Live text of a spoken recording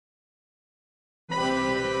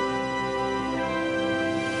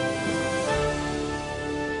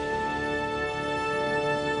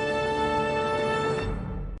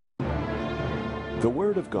The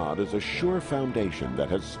Word of God is a sure foundation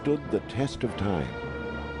that has stood the test of time.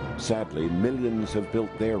 Sadly, millions have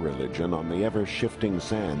built their religion on the ever-shifting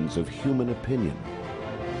sands of human opinion.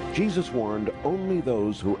 Jesus warned only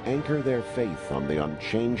those who anchor their faith on the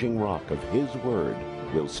unchanging rock of His Word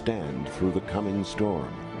will stand through the coming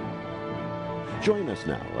storm. Join us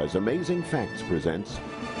now as Amazing Facts presents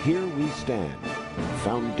Here We Stand,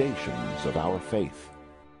 Foundations of Our Faith.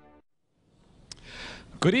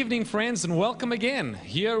 Good evening, friends, and welcome again.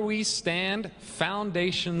 Here we stand,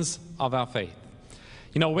 foundations of our faith.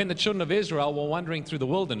 You know, when the children of Israel were wandering through the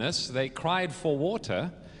wilderness, they cried for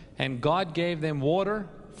water, and God gave them water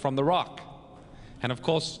from the rock. And of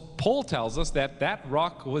course, Paul tells us that that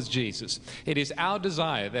rock was Jesus. It is our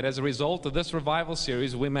desire that as a result of this revival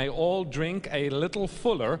series, we may all drink a little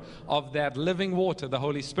fuller of that living water, the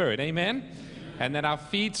Holy Spirit. Amen? And that our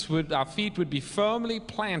feet would be firmly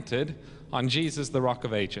planted on Jesus, the Rock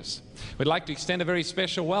of Ages. We'd like to extend a very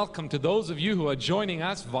special welcome to those of you who are joining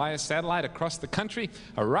us via satellite across the country,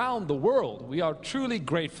 around the world. We are truly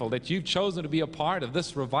grateful that you've chosen to be a part of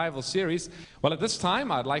this revival series. Well, at this time,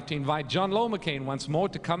 I'd like to invite John Lomacane once more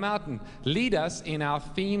to come out and lead us in our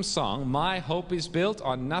theme song, My Hope is Built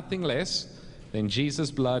on Nothing Less Than Jesus'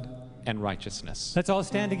 Blood and Righteousness. Let's all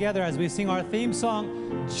stand together as we sing our theme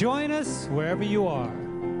song. Join us wherever you are.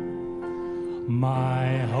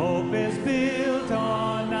 My hope is built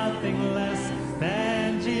on nothing less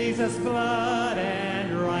than Jesus' blood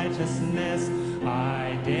and righteousness.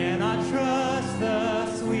 I dare not trust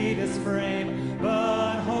the sweetest frame,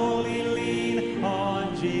 but wholly lean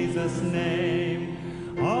on Jesus' name.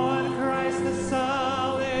 On Christ the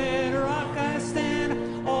solid rock I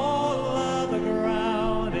stand, all of the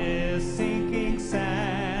ground is sinking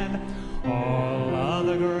sand. All of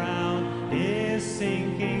the ground is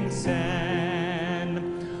sinking sand.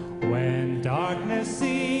 When darkness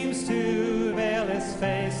seems to veil His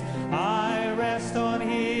face, I rest on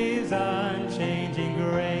His unchanging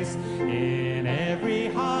grace. In every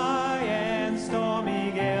high and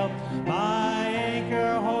stormy gale, my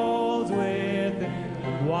anchor holds within.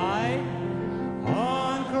 Why?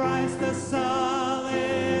 On Christ the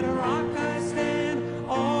solid rock I stand,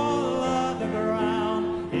 all of the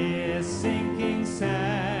ground is sinking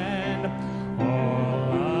sand.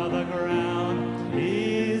 All of the ground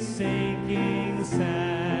is sinking sand.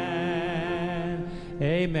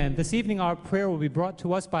 Amen. This evening our prayer will be brought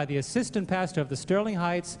to us by the assistant pastor of the Sterling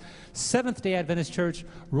Heights Seventh-day Adventist Church,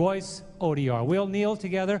 Royce Odiar. We'll kneel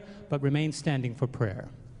together, but remain standing for prayer.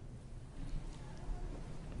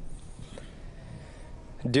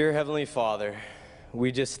 Dear Heavenly Father,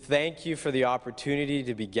 we just thank you for the opportunity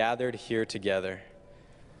to be gathered here together.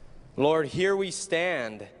 Lord, here we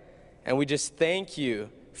stand, and we just thank you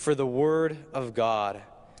for the Word of God.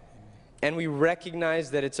 And we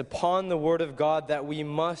recognize that it's upon the Word of God that we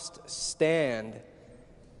must stand.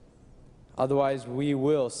 Otherwise, we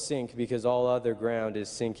will sink because all other ground is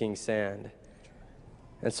sinking sand.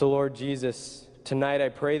 And so, Lord Jesus, tonight I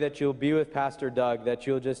pray that you'll be with Pastor Doug, that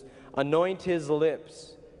you'll just anoint his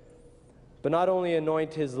lips. But not only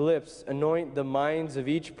anoint his lips, anoint the minds of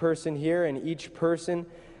each person here and each person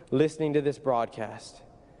listening to this broadcast.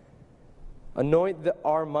 Anoint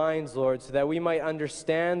our minds, Lord, so that we might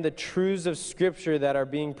understand the truths of Scripture that are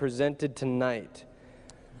being presented tonight.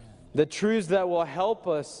 The truths that will help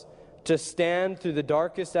us to stand through the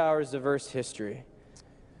darkest hours of Earth's history.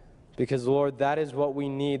 Because, Lord, that is what we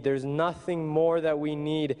need. There's nothing more that we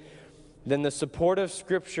need than the support of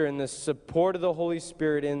Scripture and the support of the Holy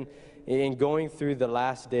Spirit in going through the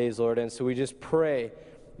last days, Lord. And so we just pray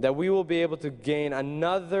that we will be able to gain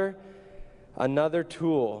another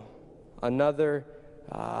tool, another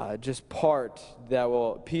just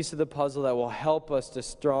piece of the puzzle that will help us to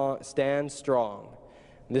stand strong.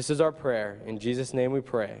 This is our prayer. In Jesus' name we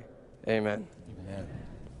pray. Amen. Amen.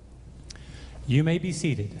 You may be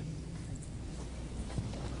seated.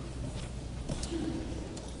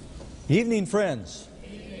 Evening, friends.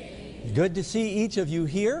 Good to see each of you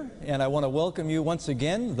here, and I want to welcome you once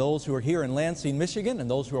again, those who are here in Lansing, Michigan, and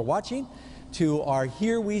those who are watching, to our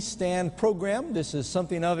Here We Stand program. This is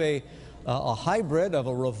something of a hybrid of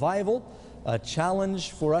a revival, a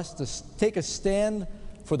challenge for us to take a stand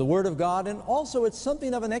for the Word of God, and also it's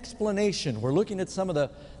something of an explanation. We're looking at some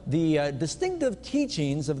of the distinctive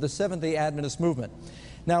teachings of the Seventh-day Adventist movement.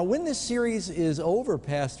 Now, when this series is over,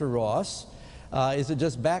 Pastor Ross, is it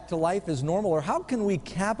just back to life as normal, or how can we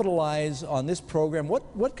capitalize on this program?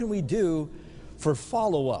 What can we do for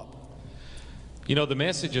follow-up? You know, the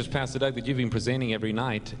messages, Pastor Doug, that you've been presenting every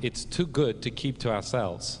night, it's too good to keep to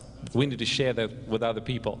ourselves. We need to share that with other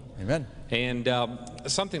people. Amen. And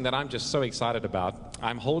something that I'm just so excited about,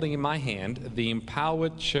 I'm holding in my hand the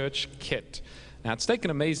Empowered Church Kit. Now, it's taken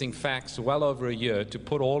Amazing Facts well over a year to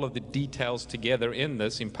put all of the details together in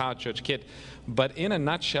this Empowered Church Kit. But in a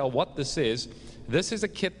nutshell, what this is a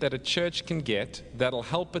kit that a church can get that'll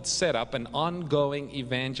help it set up an ongoing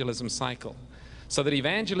evangelism cycle. So that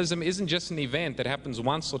evangelism isn't just an event that happens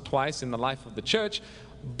once or twice in the life of the church,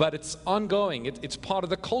 but it's ongoing. It's part of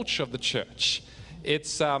the culture of the church.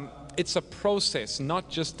 It's a process, not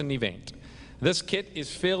just an event. This kit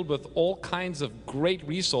is filled with all kinds of great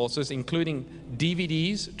resources, including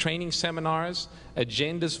DVDs, training seminars,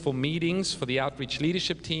 agendas for meetings for the outreach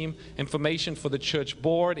leadership team, information for the church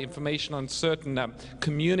board, information on certain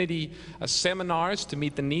community seminars to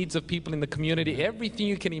meet the needs of people in the community. Everything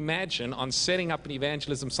you can imagine on setting up an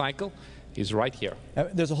evangelism cycle is right here.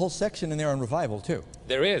 There's a whole section in there on revival, too.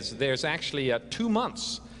 There is. There's actually 2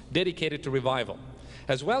 months dedicated to revival,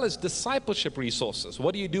 as well as discipleship resources.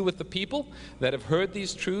 What do you do with the people that have heard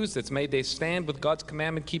these truths, that's made their stand with God's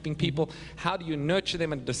commandment-keeping people? How do you nurture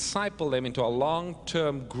them and disciple them into a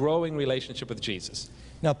long-term growing relationship with Jesus?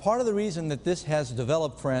 Now, part of the reason that this has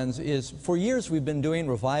developed, friends, is for years we've been doing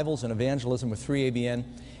revivals and evangelism with 3ABN,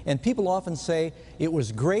 and people often say, it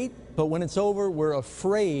was great, but when it's over, we're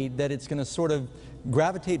afraid that it's going to sort of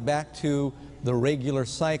gravitate back to the regular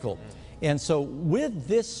cycle. And so with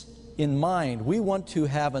this in mind, we want to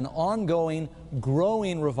have an ongoing,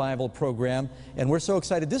 growing revival program, and we're so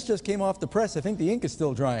excited. This just came off the press. I think the ink is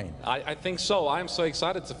still drying. I think so. I'm so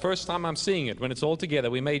excited. It's the first time I'm seeing it when it's all together.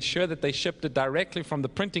 We made sure that they shipped it directly from the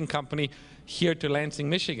printing company here to Lansing,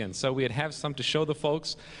 Michigan, so we'd have some to show the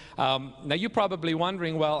folks. Now, you're probably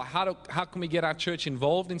wondering, well, how can we get our church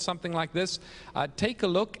involved in something like this? Take a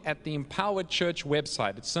look at the Empowered Church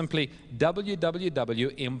website. It's simply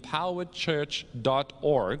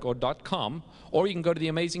www.empoweredchurch.org or .com, or you can go to the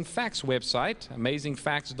Amazing Facts website,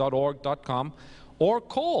 amazingfacts.org.com, or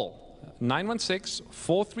call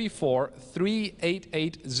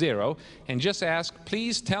 916-434-3880 and just ask,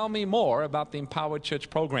 please tell me more about the Empowered Church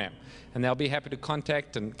program. And they'll be happy to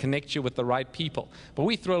contact and connect you with the right people. But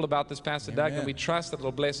we're thrilled about this, Pastor Doug, and we trust that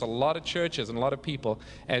it'll bless a lot of churches and a lot of people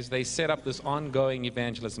as they set up this ongoing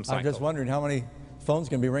evangelism cycle. I'm just wondering how many phones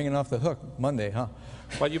going to be ringing off the hook Monday, huh?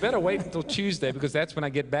 Well, you better wait until Tuesday, because that's when I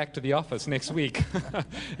get back to the office next week.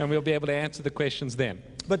 And we'll be able to answer the questions then.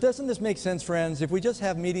 But doesn't this make sense, friends? If we just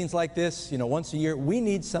have meetings like this, once a year, we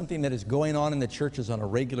need something that is going on in the churches on a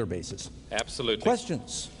regular basis. Absolutely.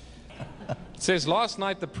 Questions? It says, last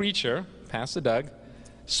night the preacher, Pastor Doug,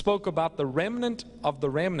 spoke about the remnant of the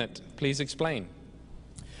remnant. Please explain.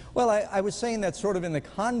 Well, I was saying that sort of in the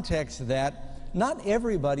context that not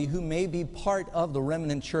everybody who may be part of the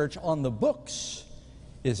remnant church on the books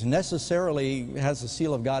is necessarily has the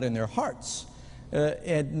seal of God in their hearts.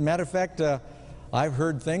 And matter of fact, I've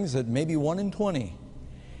heard things that maybe 1 in 20.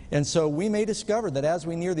 And so we may discover that as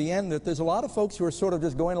we near the end, that there's a lot of folks who are sort of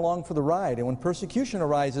just going along for the ride. And when persecution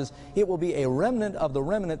arises, it will be a remnant of the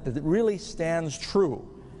remnant that really stands true.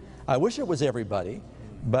 I wish it was everybody,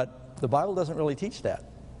 but the Bible doesn't really teach that.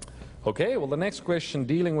 Okay, well, the next question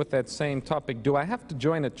dealing with that same topic, do I have to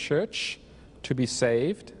join a church to be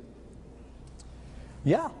saved?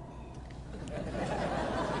 Yeah.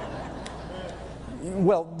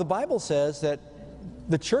 Well, the Bible says that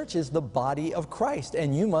the church is the body of Christ,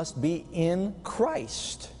 and you must be in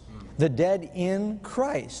Christ, the dead in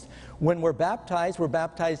Christ. When we're baptized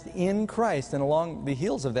in Christ. And along the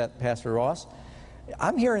heels of that, Pastor Ross,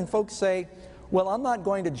 I'm hearing folks say, well, I'm not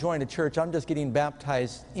going to join a church, I'm just getting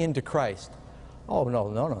baptized into Christ. Oh,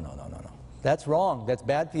 no. That's wrong. That's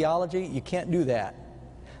bad theology. You can't do that.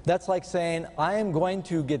 That's like saying, I am going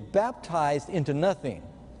to get baptized into nothing.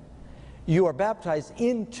 You are baptized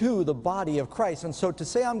into the body of Christ. And so to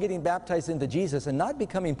say I'm getting baptized into Jesus and not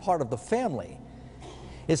becoming part of the family,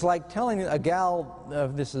 it's like telling a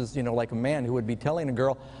gal, this is, like a man who would be telling a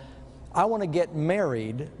girl, I want to get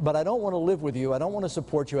married, but I don't want to live with you, I don't want to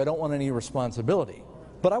support you, I don't want any responsibility,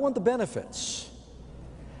 but I want the benefits.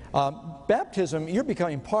 Baptism, you're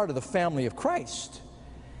becoming part of the family of Christ.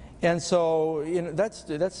 And so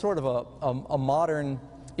that's sort of a modern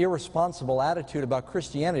irresponsible attitude about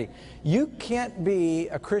Christianity. You can't be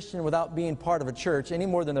a Christian without being part of a church any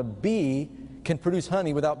more than a bee can produce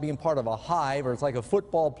honey without being part of a hive, or it's like a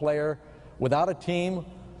football player without a team,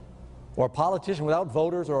 or a politician without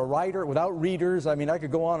voters, or a writer without readers. I mean, I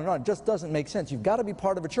could go on and on. It just doesn't make sense. You've got to be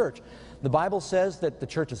part of a church. The Bible says that the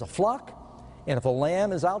church is a flock, and if a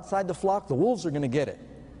lamb is outside the flock, the wolves are going to get it.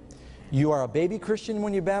 You are a baby Christian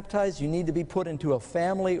when you baptize. You need to be put into a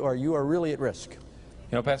family, or you are really at risk.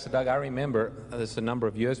 You know, Pastor Doug, I remember this a number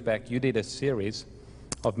of years back, you did a series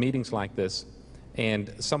of meetings like this,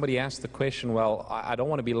 and somebody asked the question, well, I don't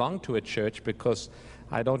want to belong to a church because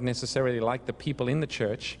I don't necessarily like the people in the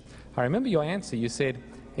church. I remember your answer. You said,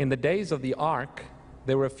 in the days of the ark,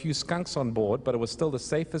 there were a few skunks on board, but it was still the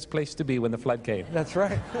safest place to be when the flood came. That's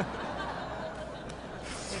right.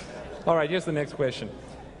 All right, here's the next question.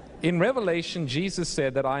 In Revelation, Jesus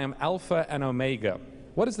said that I am Alpha and Omega.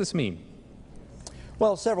 What does this mean?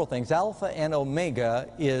 Well, several things. Alpha and Omega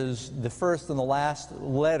is the first and the last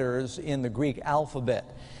letters in the Greek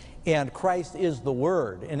alphabet. And Christ is the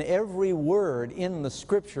Word. And every word in the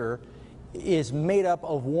Scripture is made up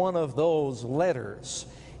of one of those letters.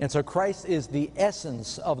 And so Christ is the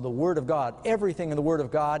essence of the Word of God. Everything in the Word of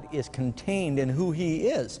God is contained in who He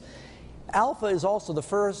is. Alpha is also the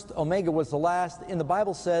first, Omega was the last. And the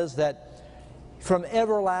Bible says that from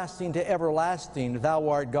everlasting to everlasting, thou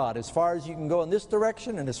art God. As far as you can go in this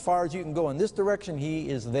direction, and as far as you can go in this direction, He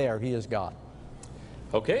is there. He is God.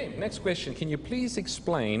 Okay, next question. Can you please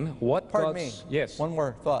explain what Pardon me. Yes. One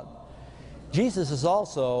more thought. Jesus is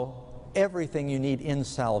also everything you need in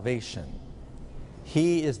salvation.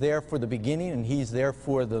 He is there for the beginning, and He's there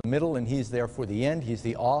for the middle, and He's there for the end. He's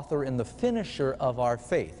the author and the finisher of our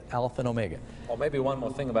faith, Alpha and Omega. Or maybe one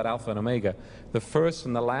more thing about Alpha and Omega. The first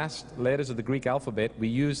and the last letters of the Greek alphabet, we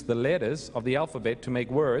use the letters of the alphabet to make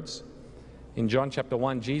words. In John chapter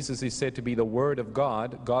 1, Jesus is said to be the Word of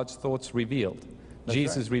God, God's thoughts revealed. That's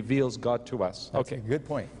Jesus right. reveals God to us. That's a good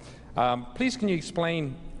point. Please, can you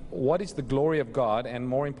explain what is the glory of God, and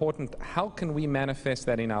more important, how can we manifest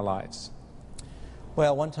that in our lives?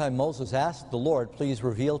 Well, one time Moses asked the Lord, please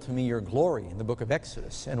reveal to me your glory in the book of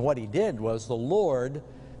Exodus. And what he did was the Lord,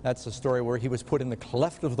 that's the story where he was put in the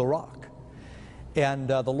cleft of the rock. And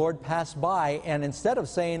the Lord passed by, and instead of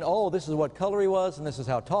saying, oh, this is what color he was and this is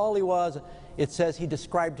how tall he was, it says he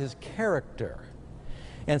described his character.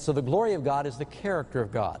 And so the glory of God is the character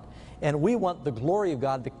of God. And we want the glory of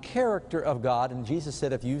God, the character of God. And Jesus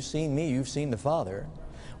said, if you've seen me, you've seen the Father.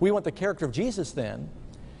 We want the character of Jesus then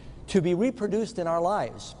to be reproduced in our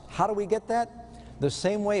lives. How do we get that? The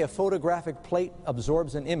same way a photographic plate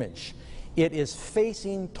absorbs an image. It is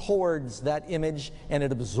facing towards that image, and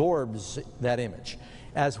it absorbs that image.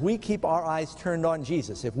 As we keep our eyes turned on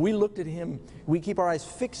Jesus, if we looked at Him, we keep our eyes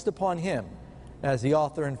fixed upon Him as the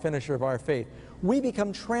author and finisher of our faith, we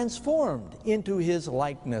become transformed into His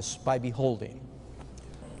likeness by beholding.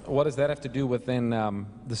 What does that have to do with then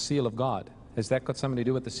the seal of God? Has that got something to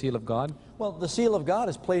do with the seal of God? Well, the seal of God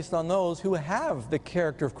is placed on those who have the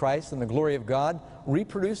character of Christ and the glory of God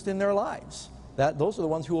reproduced in their lives. Those are the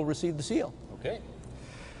ones who will receive the seal. Okay.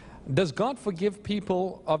 Does God forgive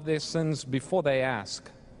people of their sins before they ask?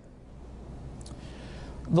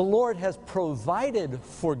 The Lord has provided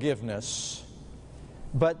forgiveness,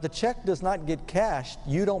 but the check does not get cashed.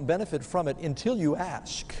 You don't benefit from it until you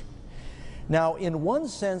ask. Now, in one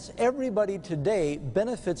sense, everybody today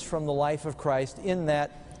benefits from the life of Christ in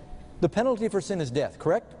that the penalty for sin is death,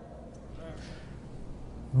 correct?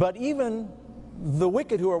 But even the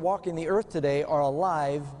wicked who are walking the earth today are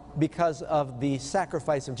alive because of the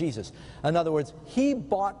sacrifice of Jesus. In other words, He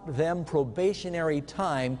bought them probationary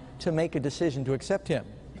time to make a decision to accept Him.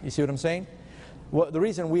 You see what I'm saying? Well, the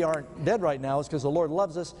reason we aren't dead right now is because the Lord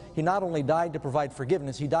loves us. He not only died to provide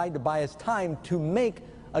forgiveness, He died to buy us time to make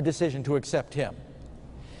a decision to accept Him.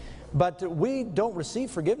 But we don't receive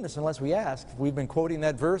forgiveness unless we ask. We've been quoting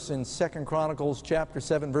that verse in 2 Chronicles chapter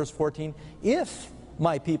 7, verse 14. If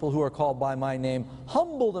my people who are called by my name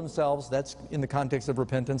humble themselves, that's in the context of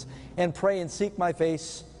repentance, and pray and seek my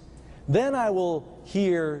face, then I will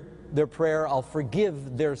hear their prayer, I'll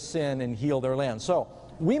forgive their sin and heal their land. So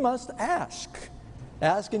we must ask.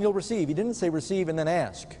 Ask and you'll receive. He didn't say receive and then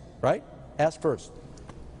ask, right? Ask first.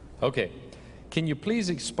 Okay. Can you please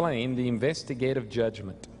explain the investigative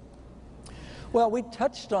judgment? Well, we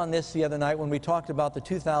touched on this the other night when we talked about the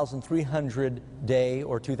 2,300 day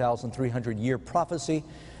or 2,300 year prophecy.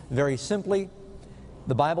 Very simply,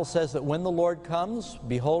 the Bible says that when the Lord comes,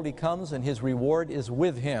 behold, He comes, and His reward is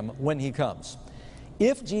with Him when He comes.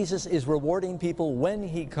 If Jesus is rewarding people when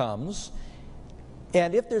He comes,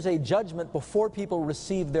 and if there's a judgment before people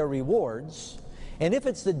receive their rewards, and if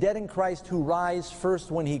it's the dead in Christ who rise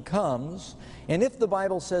first when He comes, and if the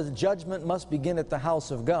Bible says judgment must begin at the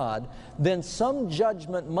house of God, then some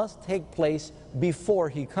judgment must take place before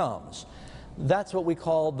He comes. That's what we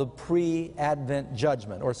call the pre-Advent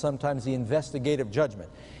judgment, or sometimes the investigative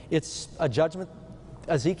judgment. It's a judgment,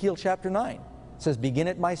 Ezekiel chapter 9. It says, begin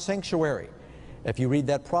at my sanctuary, if you read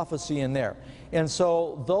that prophecy in there. And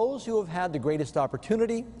so those who have had the greatest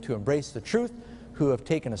opportunity to embrace the truth, who have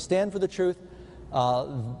taken a stand for the truth,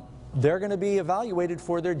 they're going to be evaluated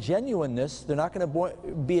for their genuineness. They're not going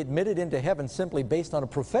to be admitted into heaven simply based on a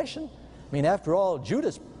profession. I mean, after all,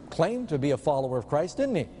 Judas claimed to be a follower of Christ,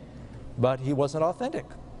 didn't he? But he wasn't authentic.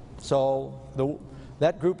 So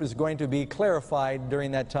that group is going to be clarified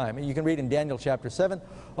during that time. You can read in Daniel chapter 7.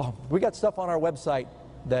 Oh, we got stuff on our website,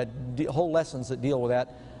 whole lessons that deal with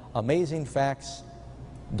that.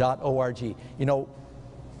 AmazingFacts.org. You know,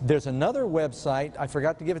 there's another website, I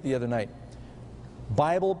forgot to give it the other night,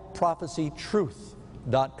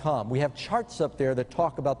 BibleProphecyTruth.com. We have charts up there that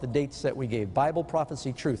talk about the dates that we gave.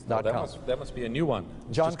 BibleProphecyTruth.com. Oh, that must be a new one.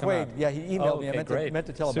 It's John just come Quaid, out. yeah, he emailed me. I great. meant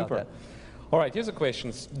to tell Super. about that. All right, here's a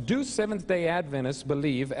question. Do Seventh-day Adventists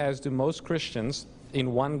believe, as do most Christians,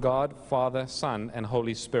 in one God, Father, Son, and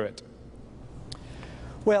Holy Spirit?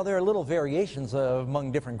 Well, there are little variations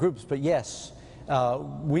among different groups, but yes,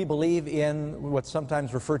 we believe in what's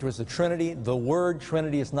sometimes referred to as the Trinity. The word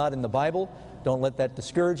Trinity is not in the Bible. Don't let that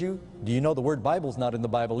discourage you. Do you know the word Bible is not in the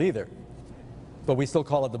Bible either? But we still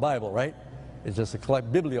call it the Bible, right? It's just a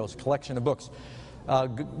biblios, collection of books.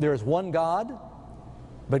 There is one God,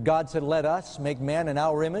 but God said, let us make man in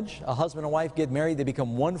our image. A husband and wife get married, they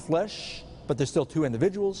become one flesh, but they're still two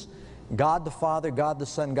individuals. God the Father, God the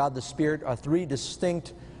Son, God the Spirit are three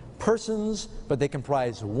distinct persons, but they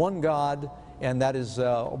comprise one God, and that is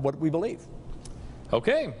what we believe.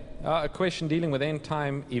 Okay, a question dealing with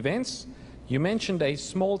end-time events. You mentioned a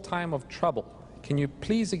small time of trouble. Can you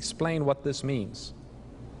please explain what this means?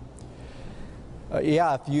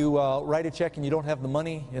 Yeah, if you write a check and you don't have the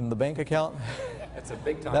money in the bank account, That's a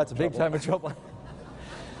big time. that's a big time of trouble.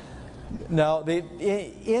 Now,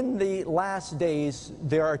 in the last days,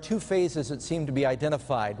 there are two phases that seem to be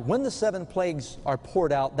identified. When the 7 plagues are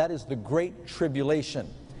poured out, that is the Great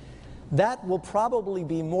Tribulation. That will probably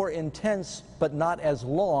be more intense, but not as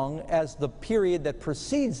long as the period that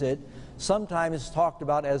precedes it, sometimes talked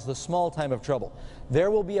about as the small time of trouble.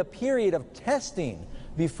 There will be a period of testing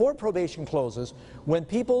before probation closes when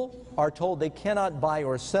people are told they cannot buy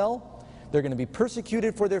or sell. They're going to be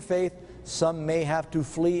persecuted for their faith. Some may have to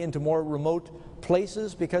flee into more remote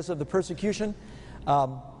places because of the persecution.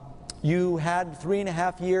 You had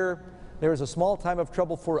 3.5 years. There was a small time of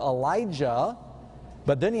trouble for Elijah,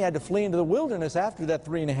 but then he had to flee into the wilderness after that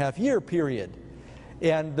 3.5 year period.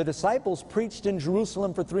 And the disciples preached in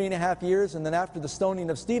Jerusalem for 3.5 years, and then after the stoning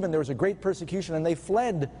of Stephen, there was a great persecution, and they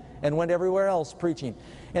fled and went everywhere else preaching.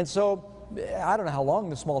 And so, I don't know how long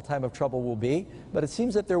the small time of trouble will be, but it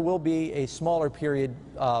seems that there will be a smaller period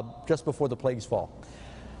just before the plagues fall.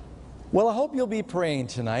 Well, I hope you'll be praying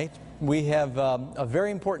tonight. We have a very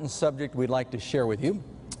important subject we'd like to share with you,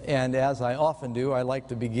 and as I often do, I like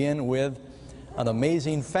to begin with an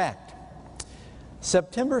amazing fact.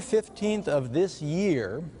 September 15th of this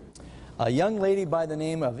year, a young lady by the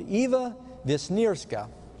name of Eva Wisniewska,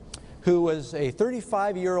 who was a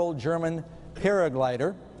 35-year-old German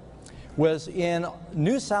paraglider, was in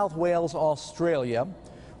New South Wales, Australia,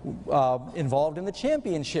 involved in the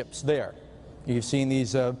championships there. You've seen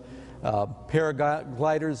these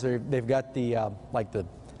paragliders. They've got the like the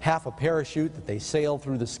half a parachute that they sail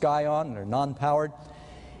through the sky on, and they're non-powered.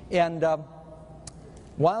 And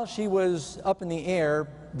while she was up in the air,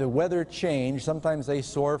 the weather changed. Sometimes they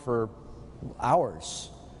soar for hours.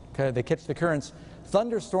 Okay, they catch the currents.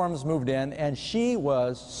 Thunderstorms moved in, and she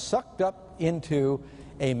was sucked up into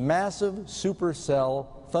a massive supercell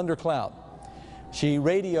thundercloud. She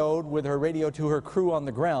radioed with her radio to her crew on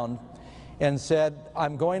the ground and said,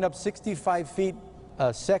 I'm going up 65 feet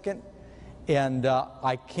a second, and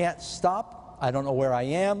I can't stop. I don't know where I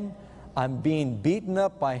am. I'm being beaten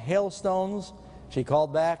up by hailstones. She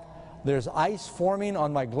called back, there's ice forming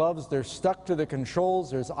on my gloves. They're stuck to the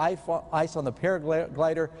controls. There's ice on the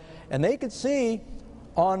paraglider. And they could see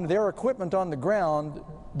on their equipment on the ground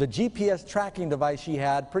the GPS tracking device she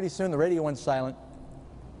had. Pretty soon the radio went silent.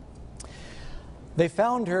 They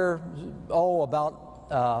found her,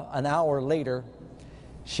 about an hour later.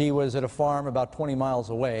 She was at a farm about 20 miles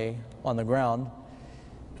away on the ground.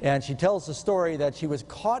 And she tells the story that she was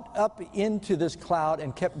caught up into this cloud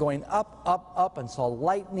and kept going up, up, up, and saw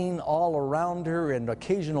lightning all around her and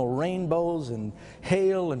occasional rainbows and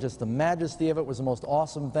hail, and just the majesty of it was the most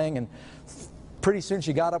awesome thing. And pretty soon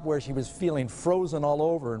she got up where she was feeling frozen all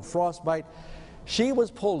over and frostbite. She was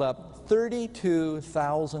pulled up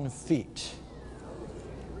 32,000 feet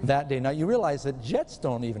that day. Now you realize that jets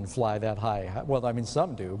don't even fly that high. Well, I mean,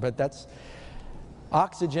 some do, but that's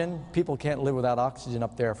oxygen. People can't live without oxygen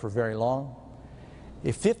up there for very long.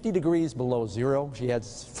 50 degrees below zero. She had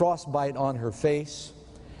frostbite on her face.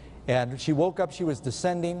 And she woke up, she was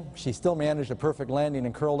descending. She still managed a perfect landing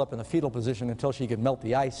and curled up in the fetal position until she could melt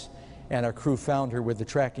the ice and our crew found her with the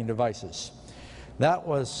tracking devices. That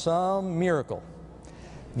was some miracle.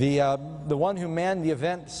 The one who manned the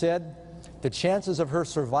event said the chances of her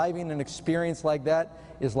surviving an experience like that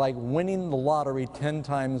is like winning the lottery 10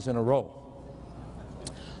 times in a row.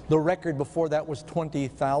 The record before that was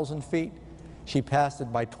 20,000 feet. She passed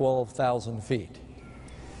it by 12,000 feet.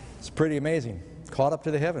 It's pretty amazing. Caught up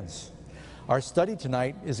to the heavens. Our study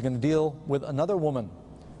tonight is going to deal with another woman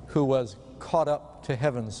who was caught up to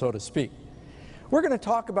heaven, so to speak. We're going to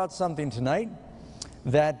talk about something tonight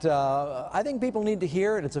that I think people need to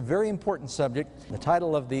hear, and it's a very important subject. The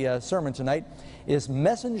title of the sermon tonight is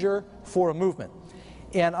Messenger for a Movement.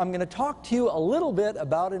 And I'm going to talk to you a little bit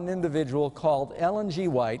about an individual called Ellen G.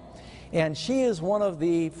 White, and she is one of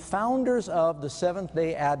the founders of the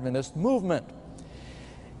Seventh-day Adventist movement.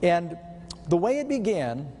 And the way it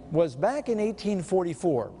began was back in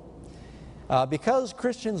 1844. Because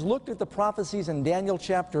Christians looked at the prophecies in Daniel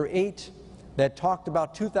chapter 8 that talked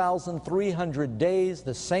about 2,300 days,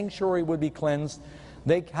 the sanctuary would be cleansed.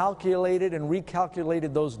 They calculated and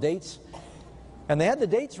recalculated those dates. And they had the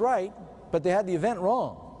dates right, but they had the event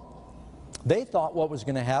wrong. They thought what was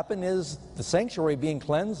going to happen is the sanctuary being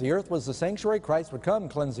cleansed, the earth was the sanctuary, Christ would come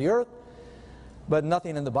and cleanse the earth. But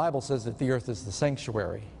nothing in the Bible says that the earth is the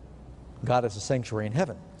sanctuary. God is the sanctuary in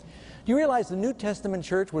heaven. Do you realize the New Testament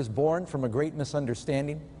church was born from a great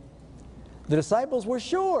misunderstanding? The disciples were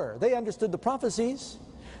sure. They understood the prophecies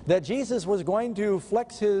that Jesus was going to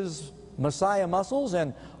flex his Messiah muscles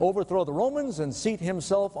and overthrow the Romans and seat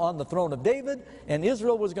himself on the throne of David, and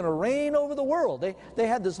Israel was going to reign over the world. They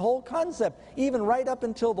had this whole concept, even right up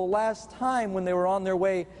until the last time when they were on their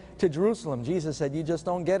way to Jerusalem. Jesus said, "You just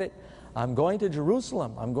don't get it. I'm going to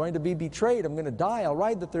Jerusalem. I'm going to be betrayed. I'm going to die. I'll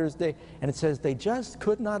ride the Thursday." And it says they just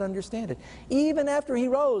could not understand it. Even after he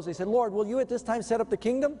rose, they said, "Lord, will you at this time set up the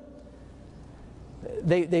kingdom?"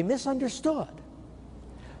 They misunderstood.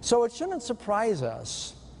 So it shouldn't surprise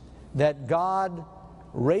us that God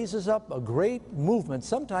raises up a great movement,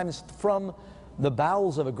 sometimes from the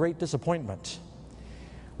bowels of a great disappointment.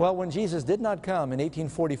 Well, when Jesus did not come in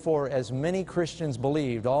 1844, as many Christians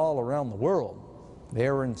believed all around the world, they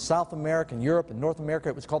were in South America and Europe and North America.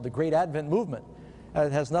 It was called the Great Advent Movement.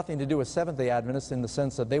 It has nothing to do with Seventh-day Adventists in the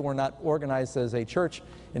sense that they were not organized as a church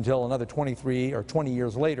until another 23 or 20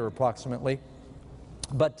 years later approximately.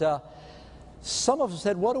 But some of them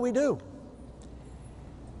said, what do we do?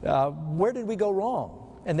 Where did we go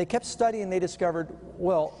wrong? And they kept studying. They discovered,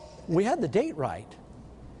 well, we had the date right.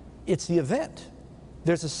 It's the event.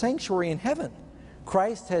 There's a sanctuary in heaven.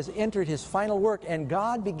 Christ has entered his final work, and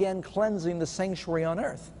God began cleansing the sanctuary on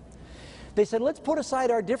earth. They said, let's put aside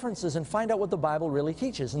our differences and find out what the Bible really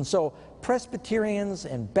teaches. And so Presbyterians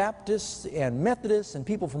and Baptists and Methodists and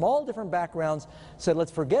people from all different backgrounds said,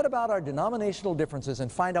 let's forget about our denominational differences and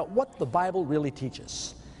find out what the Bible really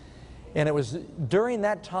teaches. And it was during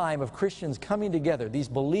that time of Christians coming together, these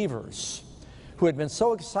believers who had been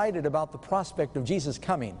so excited about the prospect of Jesus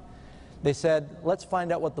coming, they said, let's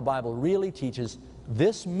find out what the Bible really teaches.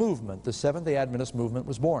 This movement, the Seventh-day Adventist movement,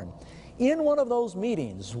 was born. In one of those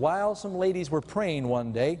meetings, while some ladies were praying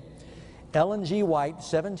one day, Ellen G. White,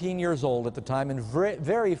 17 years old at the time, in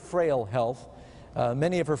very frail health,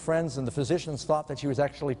 many of her friends and the physicians thought that she was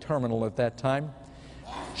actually terminal at that time,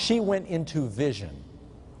 she went into vision.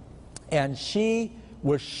 And she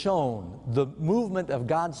was shown the movement of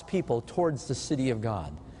God's people towards the city of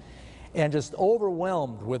God, and just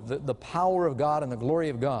overwhelmed with the power of God and the glory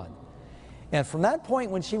of God. And from that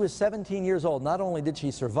point, when she was 17 years old, not only did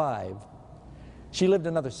she survive, she lived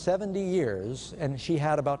another 70 years, and she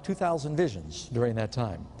had about 2,000 visions during that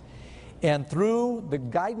time. And through the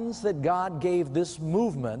guidance that God gave this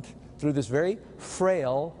movement, through this very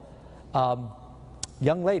frail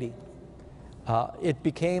young lady, it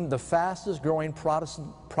became the fastest growing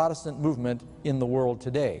Protestant movement in the world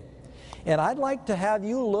today. And I'd like to have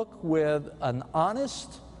you look with an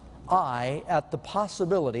honest eye at the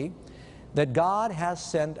possibility that God has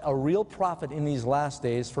sent a real prophet in these last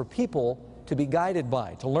days for people to be guided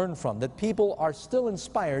by, to learn from, that people are still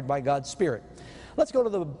inspired by God's Spirit. Let's go to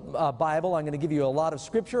the Bible. I'm going to give you a lot of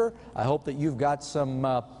scripture. I hope that you've got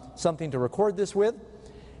something to record this with.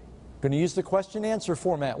 I'm going to use the question-answer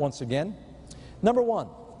format once again. Number one,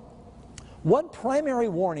 what primary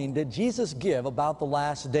warning did Jesus give about the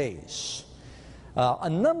last days? A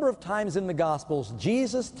number of times in the Gospels,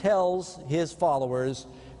 Jesus tells his followers,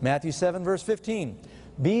 Matthew 7, verse 15,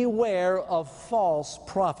 beware of false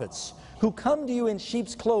prophets who come to you in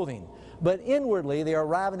sheep's clothing, but inwardly they are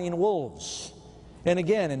ravening wolves. And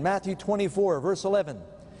again, in Matthew 24, verse 11,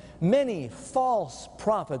 many false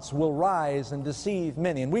prophets will rise and deceive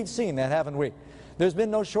many. And we've seen that, haven't we? There's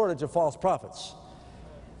been no shortage of false prophets.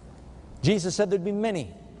 Jesus said there'd be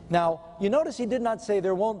many. Now, you notice he did not say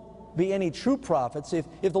there won't be any true prophets. If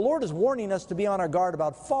the Lord is warning us to be on our guard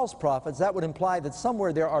about false prophets, that would imply that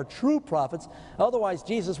somewhere there are true prophets. Otherwise,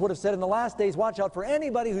 Jesus would have said in the last days, watch out for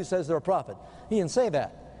anybody who says they're a prophet. He didn't say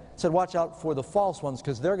that. He said, watch out for the false ones,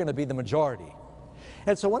 because they're going to be the majority.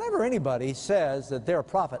 And so whenever anybody says that they're a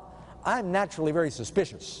prophet, I'm naturally very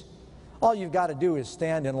suspicious. All you've got to do is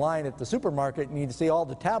stand in line at the supermarket and you see all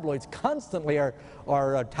the tabloids constantly are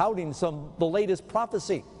touting the latest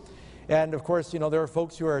prophecy. And of course, you know, there are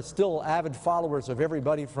folks who are still avid followers of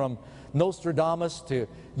everybody from Nostradamus to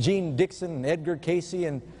Gene Dixon and Edgar Casey,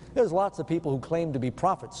 and there's lots of people who claim to be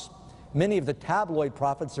prophets. Many of the tabloid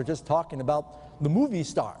prophets are just talking about the movie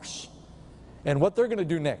stars and what they're going to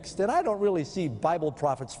do next. And I don't really see Bible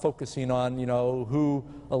prophets focusing on, you know, who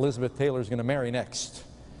Elizabeth Taylor is going to marry next.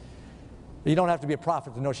 You don't have to be a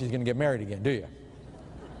prophet to know she's going to get married again, do you?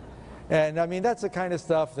 And I mean, that's the kind of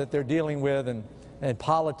stuff that they're dealing with, and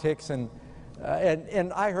politics, and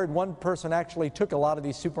I heard one person actually took a lot of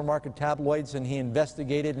these supermarket tabloids and he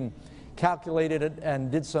investigated and calculated it and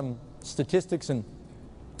did some statistics, and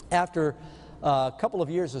after a couple of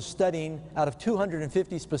years of studying, out of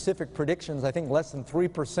 250 specific predictions, I think less than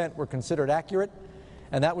 3% were considered accurate,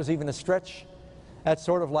 and that was even a stretch. That's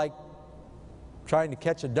sort of like trying to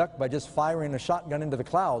catch a duck by just firing a shotgun into the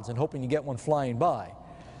clouds and hoping you get one flying by.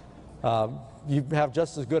 You have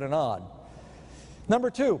just as good an odd. Number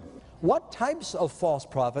two, what types of false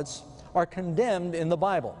prophets are condemned in the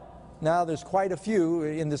Bible? Now, there's quite a few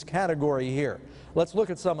in this category here. Let's look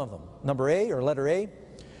at some of them. Number A, or letter A,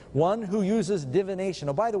 one who uses divination.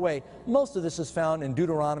 Oh, by the way, most of this is found in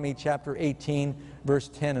Deuteronomy chapter 18, verse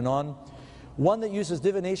 10 and on. One that uses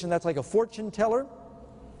divination, that's like a fortune teller.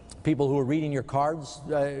 People who are reading your cards,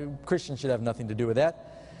 Christians should have nothing to do with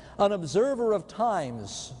that. An observer of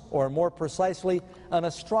times, or more precisely, an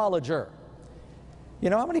astrologer.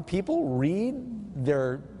 You know how many people read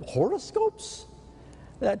their horoscopes?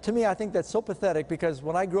 To me, I think that's so pathetic, because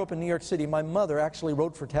when I grew up in New York City, my mother actually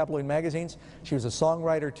wrote for tabloid magazines. She was a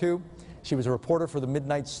songwriter too. She was a reporter for the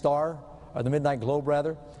Midnight Star, or the Midnight Globe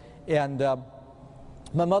rather. And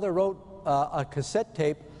my mother wrote a cassette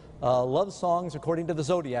tape, love songs according to the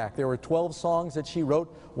zodiac. There were 12 songs that she wrote,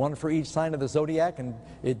 one for each sign of the zodiac, and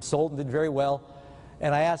it sold and did very well.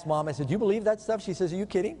 And I asked Mom, I said, do you believe that stuff? She says, are you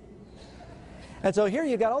kidding? And so here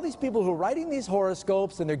you've got all these people who are writing these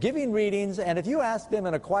horoscopes and they're giving readings, and if you ask them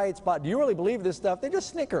in a quiet spot, do you really believe this stuff? They just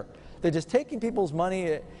snicker. They're just taking people's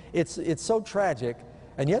money. It's so tragic.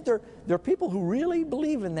 And yet there are people who really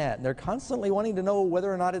believe in that, and they're constantly wanting to know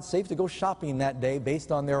whether or not it's safe to go shopping that day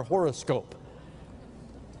based on their horoscope.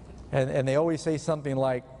 And they always say something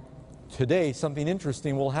like, today something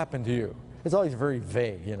interesting will happen to you. It's always very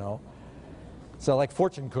vague, you know. So like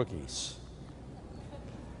fortune cookies.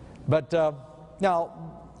 But now,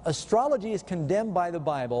 astrology is condemned by the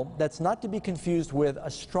Bible. That's not to be confused with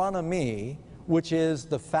astronomy, which is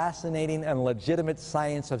the fascinating and legitimate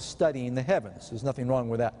science of studying the heavens. There's nothing wrong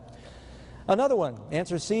with that. Another one,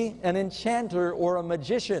 answer C, an enchanter or a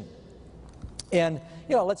magician. And,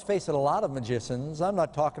 you know, let's face it, a lot of magicians, I'm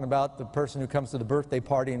not talking about the person who comes to the birthday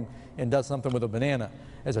party and does something with a banana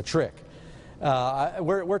as a trick.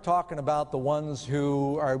 We're talking about the ones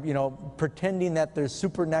who are, you know, pretending that there's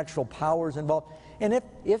supernatural powers involved. And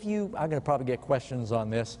if you, I'm going to probably get questions on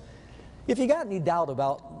this, if you got any doubt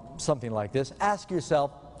about something like this, ask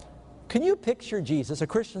yourself, can you picture Jesus? A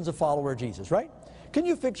Christian's a follower of Jesus, right? Can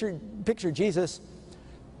you picture Jesus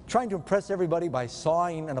trying to impress everybody by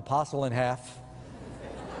sawing an apostle in half?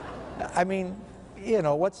 I mean, you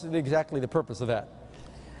know, what's exactly the purpose of that?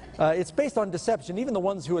 It's based on deception. Even the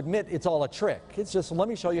ones who admit it's all a trick. It's just, let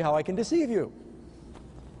me show you how I can deceive you.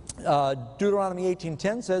 Deuteronomy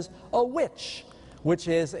 18:10 says, a witch, which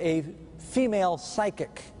is a female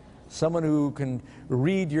psychic, someone who can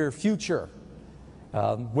read your future,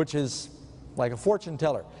 which is like a fortune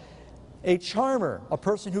teller. A charmer, a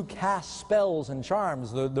person who casts spells and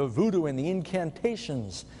charms, the voodoo and the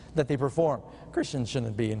incantations that they perform. Christians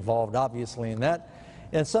shouldn't be involved, obviously, in that.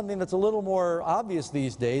 And something that's a little more obvious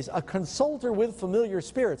these days, a consulter with familiar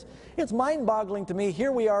spirits. It's mind-boggling to me.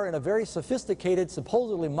 Here we are in a very sophisticated,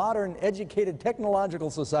 supposedly modern, educated, technological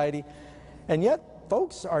society, and yet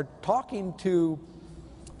folks are talking to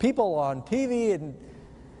people on TV and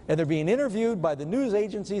they're being interviewed by the news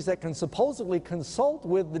agencies that can supposedly consult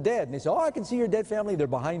with the dead. And they say, oh, I can see your dead family. They're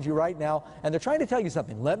behind you right now, and they're trying to tell you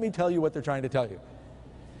something. Let me tell you what they're trying to tell you.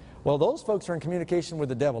 Well, those folks are in communication with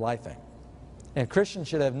the devil, I think. And Christians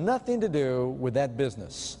should have nothing to do with that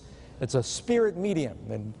business. It's a spirit medium,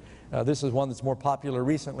 and this is one that's more popular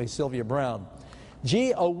recently, Sylvia Brown.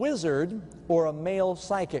 G, a wizard or a male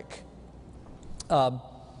psychic.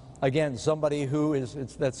 Again, somebody who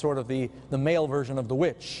that's sort of the male version of the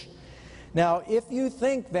witch. Now, if you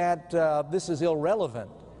think that this is irrelevant,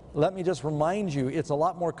 let me just remind you, it's a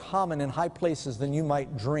lot more common in high places than you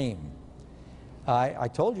might dream. I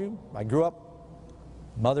told you, I grew up,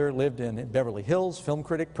 mother lived in Beverly Hills, film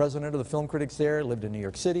critic, president of the film critics there, lived in New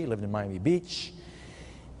York City, lived in Miami Beach.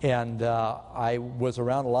 And I was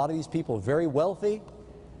around a lot of these people, very wealthy.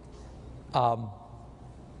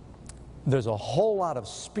 There's a whole lot of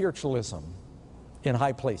spiritualism in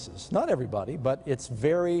high places. Not everybody, but it's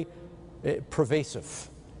very pervasive.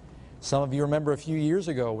 Some of you remember a few years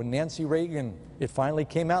ago when Nancy Reagan, it finally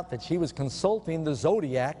came out that she was consulting the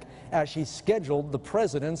zodiac as she scheduled the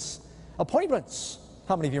president's appointments.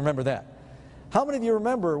 How many of you remember that? How many of you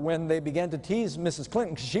remember when they began to tease Mrs.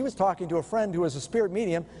 Clinton because she was talking to a friend who was a spirit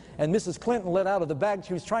medium, and Mrs. Clinton let out of the bag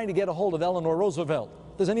she was trying to get a hold of Eleanor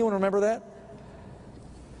Roosevelt? Does anyone remember that?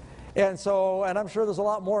 And I'm sure there's a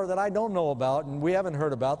lot more that I don't know about and we haven't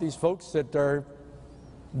heard about, these folks that are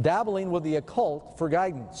dabbling with the occult for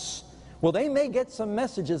guidance. Well, they may get some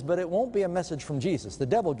messages, but it won't be a message from Jesus. The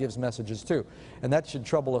devil gives messages too, and that should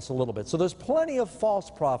trouble us a little bit. So there's plenty of false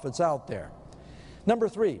prophets out there. Number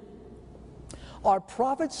 3, are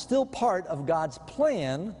prophets still part of God's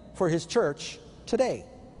plan for His church today,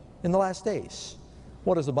 in the last days?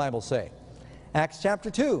 What does the Bible say? Acts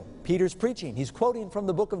chapter 2, Peter's preaching. He's quoting from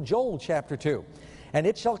the book of Joel chapter 2. And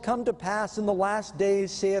it shall come to pass in the last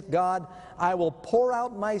days, saith God, I will pour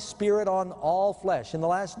out my Spirit on all flesh in the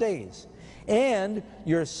last days. And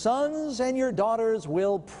your sons and your daughters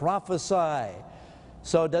will prophesy.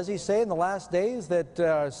 So does he say in the last days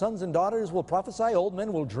that sons and daughters will prophesy, old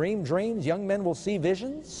men will dream dreams, young men will see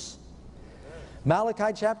visions?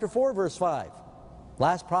 Malachi chapter 4, verse 5.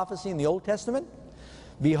 Last prophecy in the Old Testament.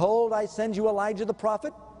 Behold, I send you Elijah the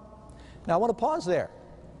prophet. Now I want to pause there,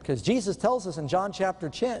 because Jesus tells us in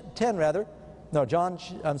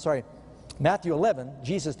Matthew 11,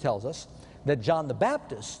 Jesus tells us that John the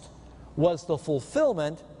Baptist was the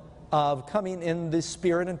fulfillment of coming in the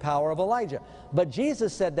spirit and power of Elijah. But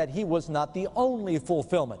Jesus said that he was not the only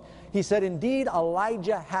fulfillment. He said, indeed,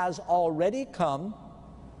 Elijah has already come,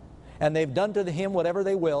 and they've done to him whatever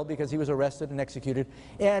they will, because he was arrested and executed,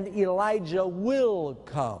 and Elijah will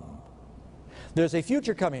come. There's a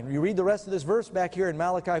future coming. You read the rest of this verse back here in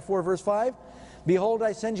Malachi 4, verse 5. Behold,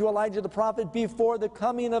 I send you Elijah the prophet before the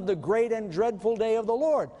coming of the great and dreadful day of the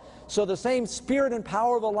Lord. So the same spirit and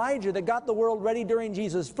power of Elijah that got the world ready during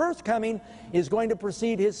Jesus' first coming is going to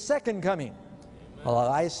precede his second coming. Well,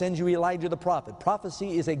 I send you Elijah the prophet.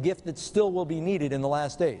 Prophecy is a gift that still will be needed in the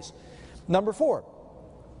last days. Number 4,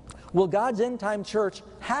 will God's end-time church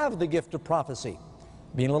have the gift of prophecy?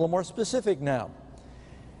 Being a little more specific now.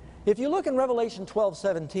 If you look in Revelation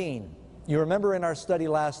 12:17, you remember in our study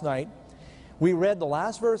last night, we read the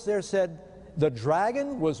last verse there said, the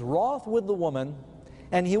dragon was wroth with the woman,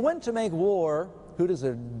 and he went to make war. Who does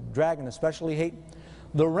the dragon especially hate?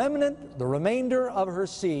 The remnant, the remainder of her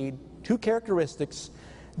seed, 2 characteristics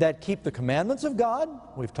that keep the commandments of God.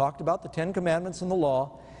 We've talked about the 10 commandments in the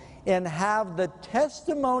law, and have the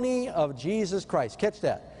testimony of Jesus Christ. Catch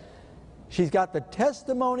that. She's got the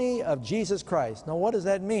testimony of Jesus Christ. Now, what does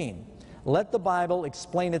that mean? Let the Bible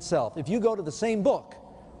explain itself. If you go to the same book,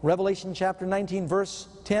 Revelation chapter 19, verse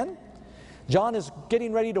 10, John is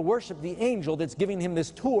getting ready to worship the angel that's giving him this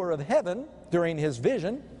tour of heaven during his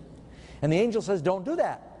vision. And the angel says, don't do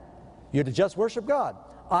that. You're to just worship God.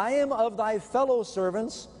 I am of thy fellow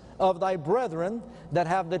servants, of thy brethren, that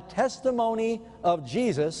have the testimony of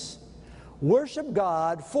Jesus. Worship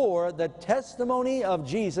God, for the testimony of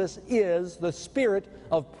Jesus is the spirit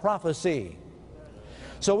of prophecy.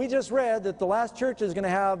 So we just read that the last church is going to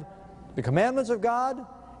have the commandments of God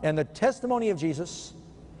and the testimony of Jesus.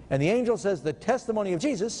 And the angel says the testimony of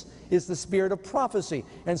Jesus is the spirit of prophecy.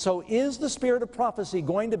 And so is the spirit of prophecy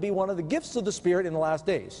going to be one of the gifts of the Spirit in the last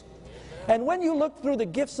days? And when you look through the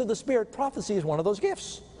gifts of the Spirit, prophecy is one of those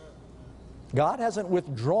gifts. God hasn't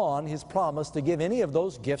withdrawn His promise to give any of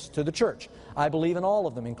those gifts to the church. I believe in all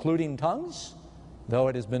of them, including tongues, though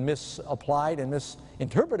it has been misapplied and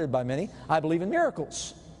misinterpreted by many. I believe in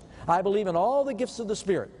miracles. I believe in all the gifts of the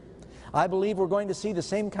Spirit. I believe we're going to see the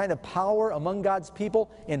same kind of power among God's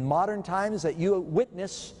people in modern times that you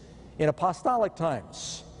witness in apostolic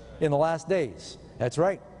times in the last days. That's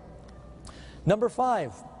right. Number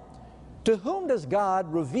 5, to whom does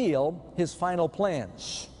God reveal His final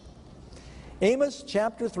plans? Amos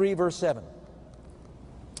chapter 3, verse 7.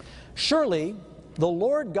 Surely the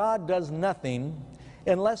Lord God does nothing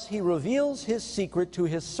unless He reveals His secret to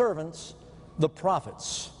His servants, the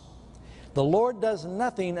prophets. The Lord does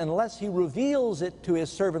nothing unless He reveals it to His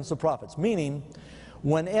servants, the prophets. Meaning,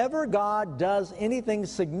 whenever God does anything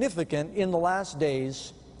significant in the last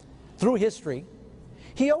days through history,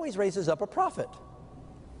 He always raises up a prophet.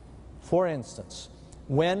 For instance,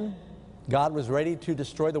 when God was ready to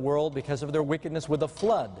destroy the world because of their wickedness with a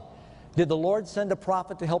flood, did the Lord send a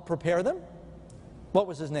prophet to help prepare them? What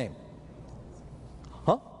was his name?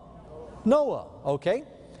 Huh? Noah, okay.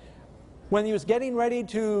 When He was getting ready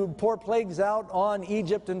to pour plagues out on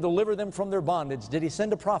Egypt and deliver them from their bondage, did He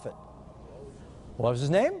send a prophet? What was his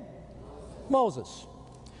name? Moses.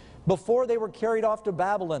 Before they were carried off to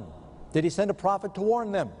Babylon, did He send a prophet to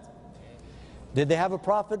warn them? Did they have a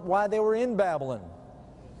prophet while they were in Babylon?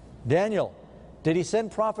 Daniel. Did He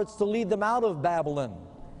send prophets to lead them out of Babylon?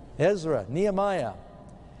 Ezra, Nehemiah.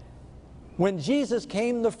 When Jesus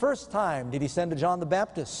came the first time, did He send a John the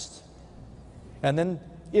Baptist? And then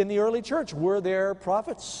in the early church, were there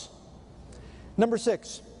prophets? Number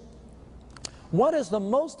 6. What is the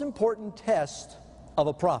most important test of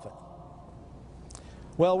a prophet?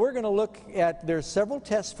 Well, we're going to look at, there's several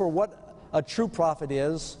tests for what a true prophet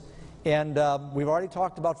is. And we've already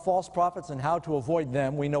talked about false prophets and how to avoid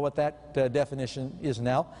them. We know what that definition is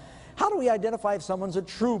now. How do we identify if someone's a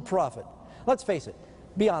true prophet? Let's face it.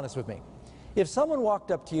 Be honest with me. If someone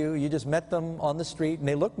walked up to you, you just met them on the street and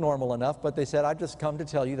they looked normal enough, but they said, I've just come to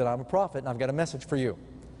tell you that I'm a prophet and I've got a message for you.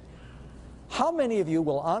 How many of you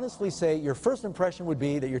will honestly say your first impression would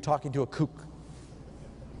be that you're talking to a kook?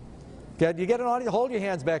 Okay, you get an audience? Hold your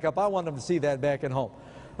hands back up. I want them to see that back at home.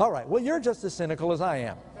 All right, well, you're just as cynical as I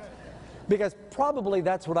am. Because probably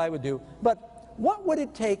that's what I would do. But what would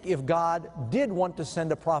it take if God did want to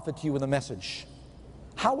send a prophet to you with a message?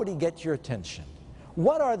 How would He get your attention?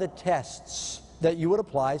 What are the tests that you would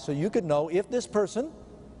apply so you could know if this person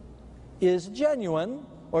is genuine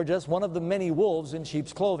or just one of the many wolves in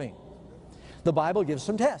sheep's clothing? The Bible gives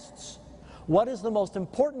some tests. What is the most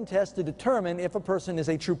important test to determine if a person is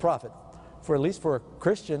a true prophet? For at least for a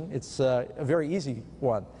Christian, it's a very easy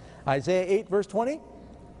one. Isaiah 8 verse 20.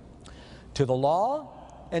 To the law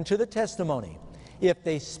and to the testimony. If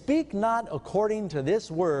they speak not according to this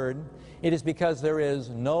word, it is because there is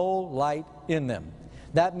no light in them.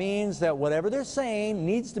 That means that whatever they're saying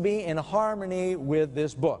needs to be in harmony with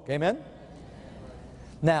this book. Amen?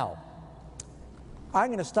 Now, I'm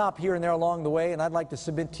going to stop here and there along the way, and I'd like to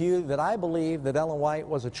submit to you that I believe that Ellen White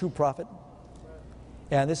was a true prophet.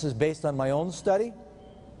 And this is based on my own study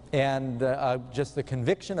and just the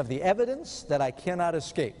conviction of the evidence that I cannot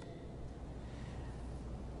escape.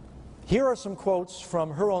 Here are some quotes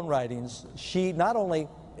from her own writings. She not only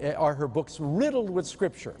are her books riddled with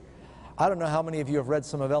scripture. I don't know how many of you have read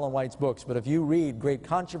some of Ellen White's books, but if you read Great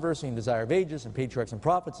Controversy and Desire of Ages and Patriarchs and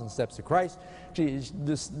Prophets and Steps to Christ,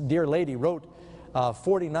 this dear lady wrote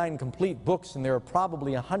 49 complete books, and there are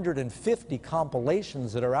probably 150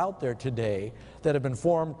 compilations that are out there today that have been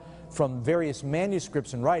formed from various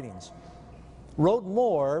manuscripts and writings. Wrote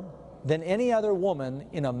more than any other woman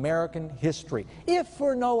in American history, if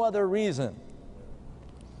for no other reason.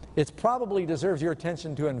 It probably deserves your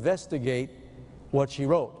attention to investigate what she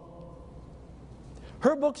wrote.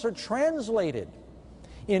 Her books are translated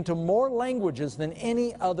into more languages than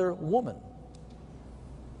any other woman.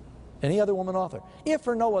 Any other woman author. If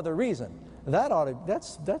for no other reason.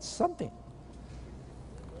 That's something.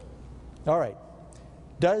 All right.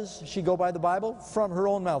 Does she go by the Bible? From her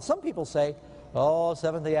own mouth. Some people say, oh,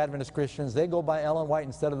 Seventh-day Adventist Christians, they go by Ellen White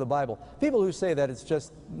instead of the Bible. People who say that, it's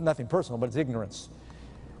just nothing personal, but it's ignorance.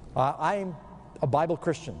 I'm a Bible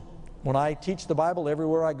Christian. When I teach the Bible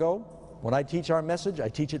everywhere I go, when I teach our message, I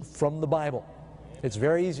teach it from the Bible. It's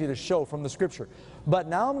very easy to show from the Scripture. But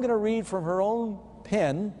now I'm going to read from her own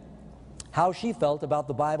pen how she felt about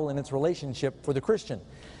the Bible and its relationship for the Christian.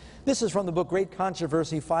 This is from the book Great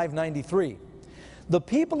Controversy 593. The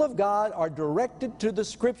people of God are directed to the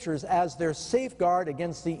Scriptures as their safeguard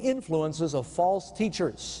against the influences of false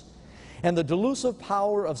teachers and the delusive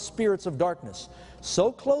power of spirits of darkness.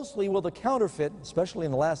 So closely will the counterfeit, especially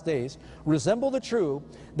in the last days, resemble the true,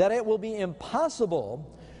 that it will be impossible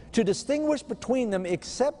to distinguish between them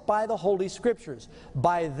except by the Holy Scriptures.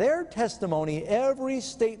 By their testimony, every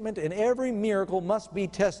statement and every miracle must be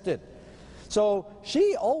tested. So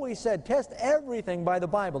she always said, test everything by the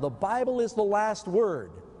Bible. The Bible is the last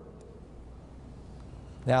word.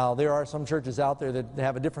 Now, there are some churches out there that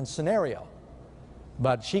have a different scenario.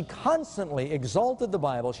 But she constantly exalted the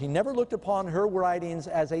Bible. She never looked upon her writings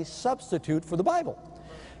as a substitute for the Bible.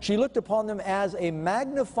 She looked upon them as a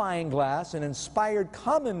magnifying glass, an inspired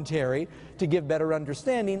commentary to give better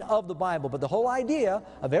understanding of the Bible. But the whole idea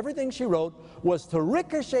of everything she wrote was to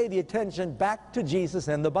ricochet the attention back to Jesus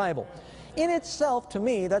and the Bible. In itself, to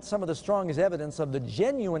me, that's some of the strongest evidence of the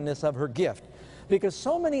genuineness of her gift. Because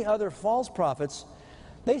so many other false prophets,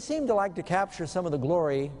 they seem to like to capture some of the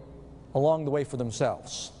glory along the way for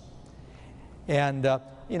themselves. And,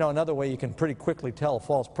 you know, another way you can pretty quickly tell a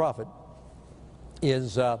false prophet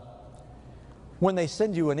is when they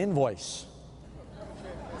send you an invoice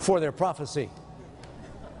for their prophecy.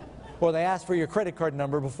 Or they ask for your credit card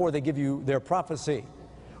number before they give you their prophecy.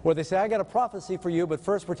 Or they say, I got a prophecy for you, but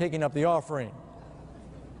first we're taking up the offering.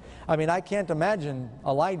 I mean, I can't imagine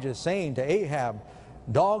Elijah saying to Ahab,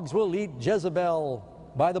 dogs will eat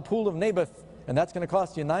Jezebel by the pool of Naboth, and that's going to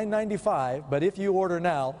cost you $9.95, but if you order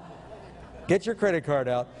now, get your credit card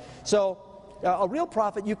out. So a real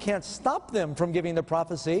prophet, you can't stop them from giving the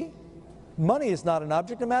prophecy. Money is not an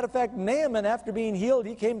object. As a matter of fact, Naaman, after being healed,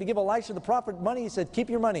 he came to give Elisha the prophet money. He said, keep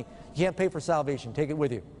your money. You can't pay for salvation. Take it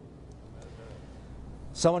with you.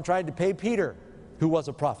 Someone tried to pay Peter, who was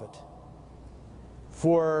a prophet,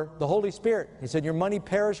 for the Holy Spirit. He said, your money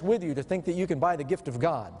perish with you to think that you can buy the gift of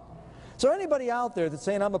God. So anybody out there that's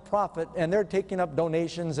saying, I'm a prophet, and they're taking up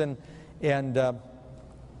donations, and you've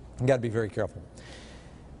got to be very careful.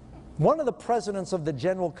 One of the presidents of the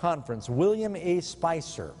General Conference, William A.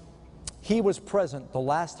 Spicer, he was present the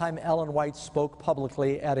last time Ellen White spoke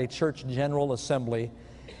publicly at a church general assembly,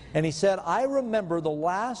 and he said, I remember the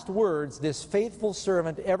last words this faithful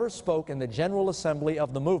servant ever spoke in the general assembly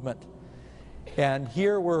of the movement. And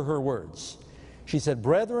here were her words. She said,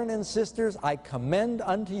 brethren and sisters, I commend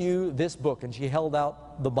unto you this book. And she held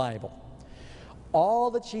out the Bible.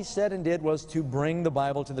 All that she said and did was to bring the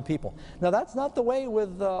Bible to the people. Now, that's not the way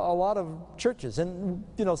with a lot of churches. And,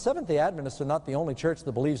 you know, Seventh-day Adventists are not the only church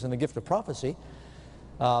that believes in the gift of prophecy.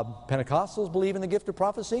 Pentecostals believe in the gift of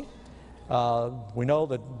prophecy. We know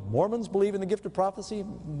that Mormons believe in the gift of prophecy.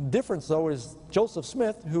 Difference, though, is Joseph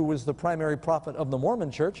Smith, who was the primary prophet of the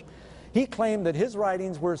Mormon church. He claimed that his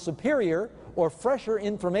writings were superior or fresher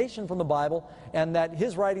information from the Bible, and that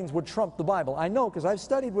his writings would trump the Bible. I know, because I've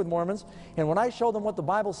studied with Mormons, and when I show them what the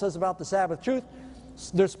Bible says about the Sabbath truth,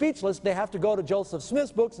 they're speechless. They have to go to Joseph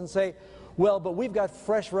Smith's books and say, well, but we've got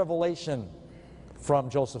fresh revelation from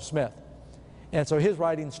Joseph Smith. And so his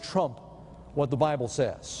writings trump what the Bible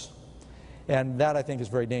says. And that, I think, is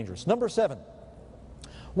very dangerous. Number 7,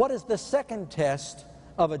 what is the second test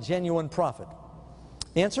of a genuine prophet?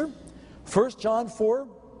 Answer, 1 John 4,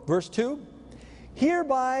 verse 2,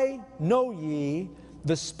 hereby know ye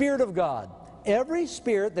the Spirit of God. Every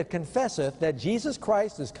spirit that confesseth that Jesus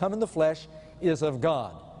Christ is come in the flesh is of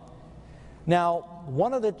God. Now,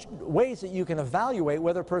 one of the ways that you can evaluate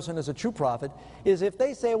whether a person is a true prophet is if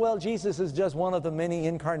they say, well, Jesus is just one of the many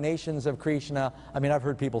incarnations of Krishna. I mean, I've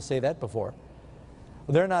heard people say that before.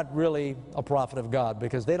 They're not really a prophet of God,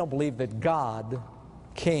 because they don't believe that God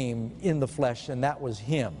came in the flesh and that was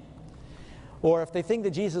Him. Or if they think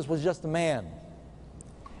that Jesus was just a man,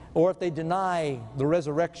 or if they deny the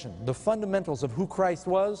resurrection, the fundamentals of who Christ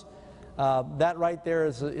was, that right there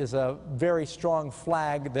is a very strong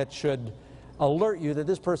flag that should alert you that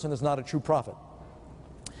this person is not a true prophet.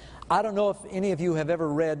 I don't know if any of you have ever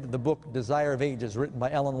read the book Desire of Ages, written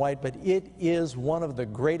by Ellen White, but it is one of the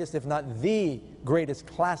greatest, if not the greatest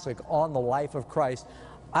classic on the life of Christ.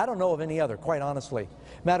 I don't know of any other, quite honestly.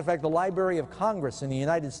 Matter of fact, the Library of Congress in the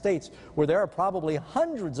United States, where there are probably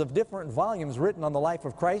hundreds of different volumes written on the life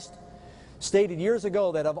of Christ, stated years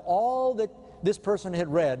ago that of all that this person had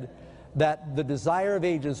read, that the Desire of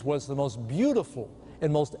Ages was the most beautiful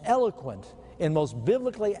and most eloquent and most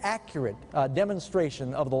biblically accurate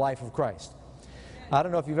demonstration of the life of Christ. I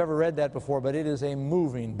don't know if you've ever read that before, but it is a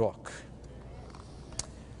moving book.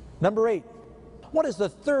 Number 8, what is the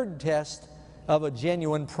third test of a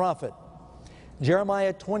genuine prophet?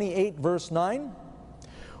 Jeremiah 28, verse 9,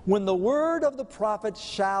 when the word of the prophet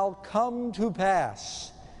shall come to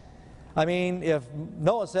pass. I mean, if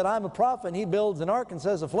Noah said, I'm a prophet, and he builds an ark and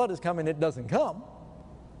says a flood is coming, it doesn't come,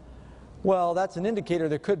 well, that's an indicator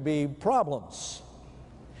there could be problems.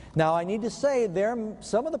 Now, I need to say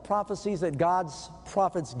some of the prophecies that God's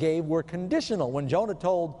prophets gave were conditional. When Jonah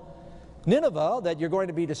told Nineveh that you're going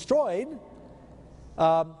to be destroyed,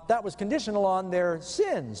 that was conditional on their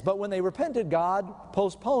sins. But when they repented, God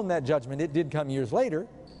postponed that judgment. It did come years later.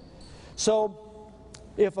 So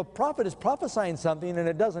if a prophet is prophesying something and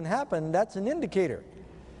it doesn't happen, that's an indicator.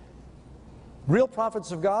 Real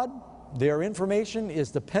prophets of God, their information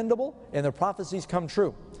is dependable and their prophecies come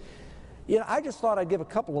true. You know, I just thought I'd give a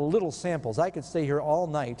couple of little samples. I could stay here all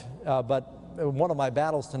night, but one of my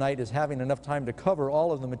battles tonight is having enough time to cover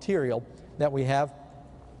all of the material that we have.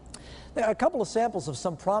 There are a couple of samples of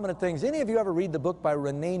some prominent things. Any of you ever read the book by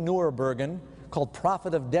Renee Neuerbergen called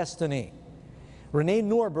Prophet of Destiny? Rene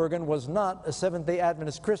Norbergen was not a Seventh-day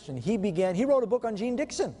Adventist Christian. He wrote a book on Jean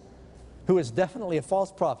Dixon, who is definitely a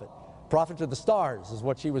false prophet. Prophet to the stars is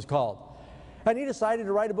what she was called. And he decided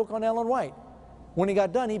to write a book on Ellen White. When he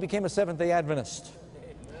got done, he became a Seventh-day Adventist.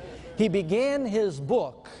 He began his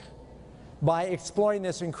book by exploring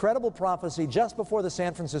this incredible prophecy just before the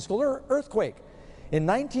San Francisco earthquake. In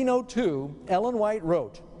 1902, Ellen White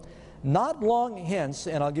wrote, "Not long hence,"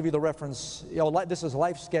 and I'll give you the reference, this is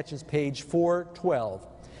Life Sketches, page 412.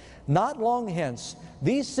 "Not long hence,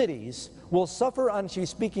 these cities will suffer," and she's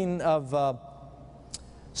speaking of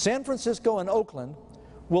San Francisco and Oakland,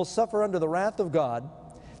 "will suffer under the wrath of God.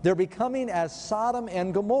 They're becoming as Sodom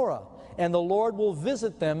and Gomorrah, and the Lord will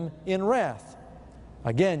visit them in wrath."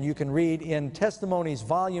 Again, you can read in Testimonies,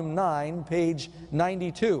 volume 9, page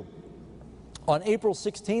 92. On April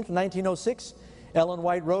 16, 1906, Ellen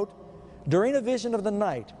White wrote, "During a vision of the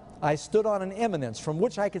night, I stood on an eminence from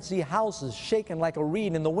which I could see houses shaken like a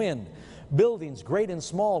reed in the wind. Buildings, great and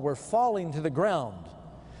small, were falling to the ground.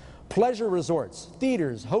 Pleasure resorts,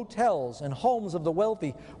 theaters, hotels, and homes of the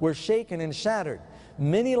wealthy were shaken and shattered.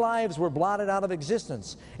 Many lives were blotted out of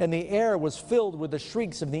existence, and the air was filled with the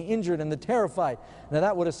shrieks of the injured and the terrified." Now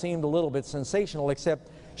that would have seemed a little bit sensational, except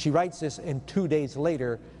she writes this, and 2 days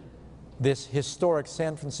later, this historic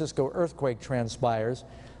San Francisco earthquake transpires.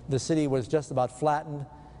 The city was just about flattened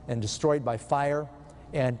and destroyed by fire,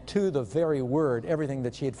 and to the very word, everything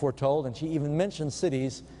that she had foretold, and she even mentioned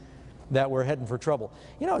cities that were heading for trouble.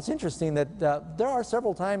 You know, it's interesting that there are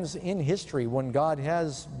several times in history when God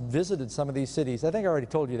has visited some of these cities. I think I already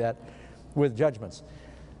told you that, with judgments.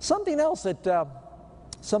 Something else that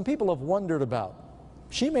some people have wondered about.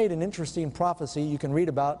 She made an interesting prophecy you can read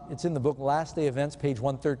about. It's in the book Last Day Events, page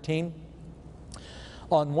 113.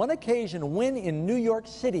 On one occasion, when in New York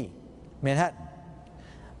City, Manhattan,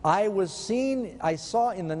 I saw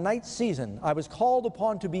in the night season, I was called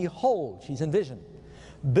upon to behold, she's envisioned,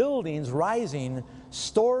 buildings rising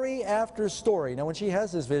story after story. Now when she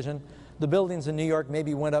has this vision, the buildings in New York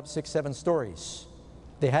maybe went up 6, 7 stories.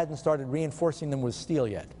 They hadn't started reinforcing them with steel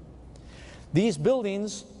yet. These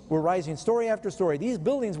buildings were rising story after story. These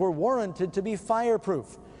buildings were warranted to be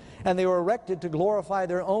fireproof, and they were erected to glorify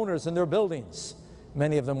their owners and their buildings.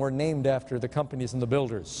 Many of them were named after the companies and the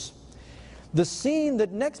builders. The scene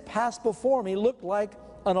that next passed before me looked like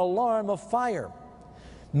an alarm of fire.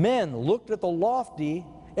 Men looked at the lofty,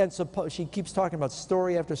 and she keeps talking about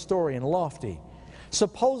story after story and lofty,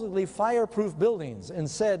 supposedly fireproof buildings, and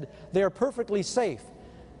said they are perfectly safe.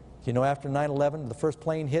 You know, after 9/11, the first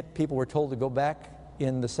plane hit, people were told to go back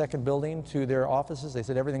in the second building to their offices. They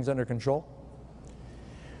said everything's under control.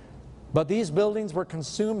 But these buildings were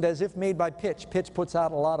consumed as if made by pitch. Pitch puts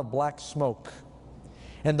out a lot of black smoke.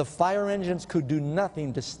 And the fire engines could do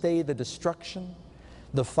nothing to stay the destruction.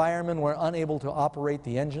 The firemen were unable to operate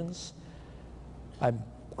the engines.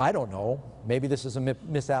 I don't know, maybe this is a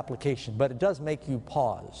misapplication, but it does make you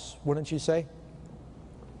pause, wouldn't you say?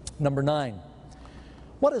 Number 9,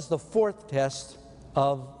 what is the fourth test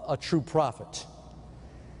of a true prophet?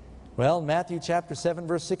 Well, Matthew chapter 7,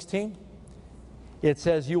 verse 16, it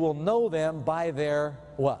says, "You will know them by their"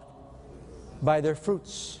 what? By their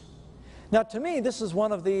fruits. Now to me, this is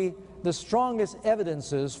one of the strongest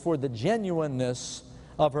evidences for the genuineness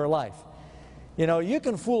of her life. You know, you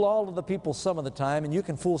can fool all of the people some of the time, and you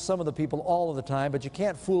can fool some of the people all of the time, but you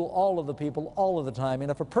can't fool all of the people all of the time.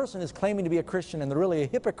 And if a person is claiming to be a Christian and they're really a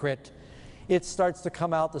hypocrite, it starts to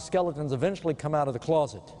come out, the skeletons eventually come out of the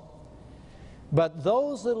closet. But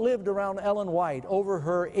those that lived around Ellen White over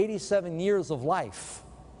her 87 years of life,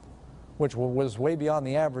 which was way beyond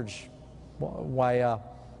the average, why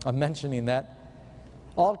I'm mentioning that,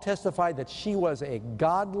 all testified that she was a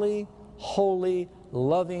godly, holy,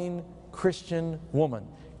 loving Christian woman,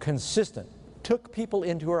 consistent, took people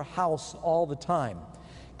into her house all the time,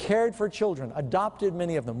 cared for children, adopted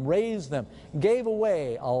many of them, raised them, gave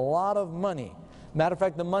away a lot of money. Matter of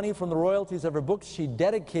fact, the money from the royalties of her books she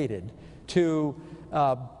dedicated to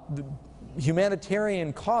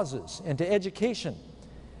humanitarian causes and to education.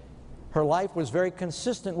 Her life was very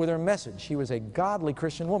consistent with her message. She was a godly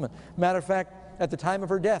Christian woman. Matter of fact, at the time of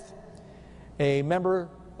her death, a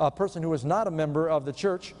person who was not a member of the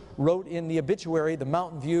church wrote in the obituary, the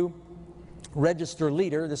Mountain View Register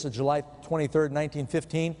Leader, this is July 23rd,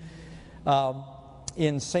 1915,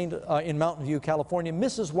 in Mountain View, California,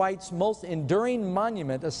 "Mrs. White's most enduring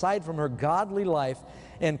monument, aside from her godly life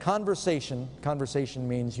and conversation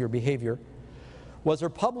means your behavior, was her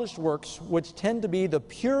published works, which tend to be the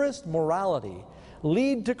purest morality,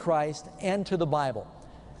 lead to Christ and to the Bible."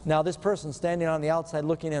 Now this person standing on the outside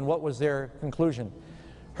looking in, what was their conclusion?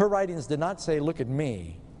 Her writings did not say, "Look at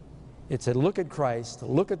me." It said, look at Christ,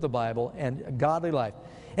 look at the Bible, and a godly life.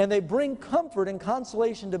 And they bring comfort and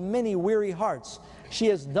consolation to many weary hearts. She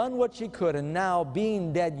has done what she could, and now,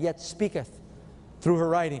 being dead, yet speaketh through her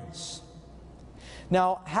writings.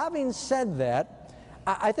 Now, having said that,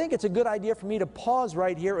 I think it's a good idea for me to pause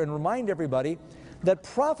right here and remind everybody that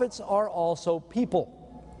prophets are also people.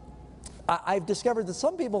 I've discovered that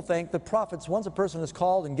some people think that prophets, once a person is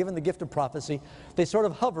called and given the gift of prophecy, they sort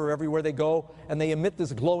of hover everywhere they go, and they emit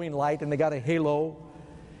this glowing light, and they got a halo,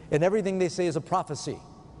 and everything they say is a prophecy.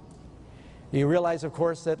 You realize, of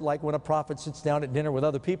course, that like when a prophet sits down at dinner with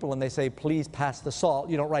other people and they say, please pass the salt,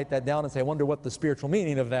 you don't write that down and say, I wonder what the spiritual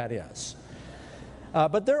meaning of that is.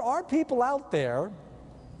 But there are people out there,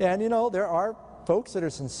 and you know, there are folks that are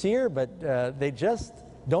sincere, but they just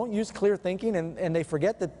don't use clear thinking, and they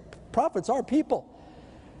forget that prophets are people.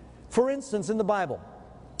 For instance, in the Bible,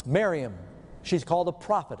 Miriam, she's called a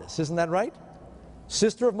prophetess, isn't that right?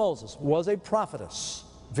 Sister of Moses, was a prophetess.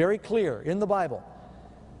 Very clear in the Bible.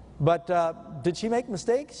 But did she make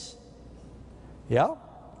mistakes? Yeah.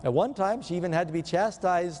 At one time, she even had to be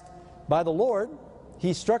chastised by the Lord.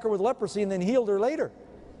 He struck her with leprosy and then healed her later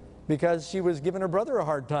because she was giving her brother a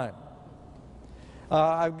hard time.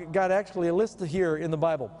 I've got actually a list here in the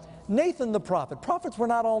Bible. Nathan the prophet. Prophets were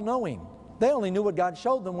not all-knowing. They only knew what God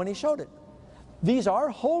showed them when He showed it. These are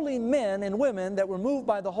holy men and women that were moved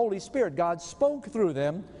by the Holy Spirit. God spoke through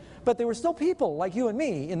them, but they were still people like you and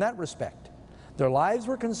me in that respect. Their lives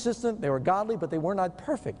were consistent, they were godly, but they were not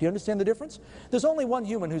perfect. Do you understand the difference? There's only one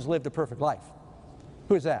human who's lived a perfect life.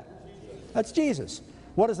 Who is that? That's Jesus.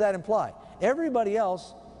 What does that imply? Everybody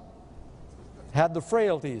else had the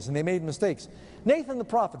frailties and they made mistakes. Nathan the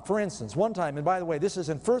prophet, for instance, one time, and by the way, this is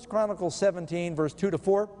in 1 Chronicles 17, verse 2 to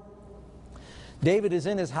 4. David is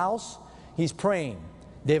in his house. He's praying.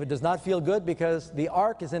 David does not feel good because the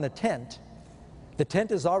ark is in a tent. The tent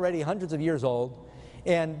is already hundreds of years old.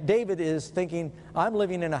 And David is thinking, I'm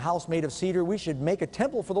living in a house made of cedar. We should make a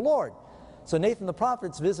temple for the Lord. So Nathan the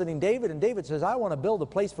prophet's visiting David, and David says, I want to build a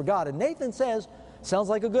place for God. And Nathan says, sounds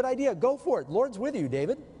like a good idea. Go for it. Lord's with you,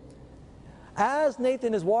 David. As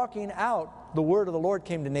Nathan is walking out, the word of the Lord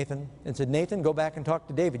came to Nathan and said, Nathan, go back and talk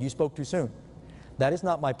to David. You spoke too soon. That is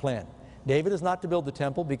not my plan. David is not to build the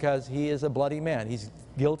temple because he is a bloody man. He's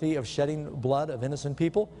guilty of shedding blood of innocent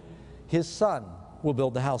people. His son will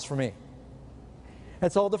build the house for me.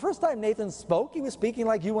 And so the first time Nathan spoke, he was speaking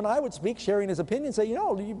like you and I would speak, sharing his opinion, say, you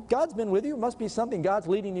know, God's been with you. It must be something God's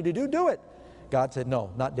leading you to do. Do it. God said,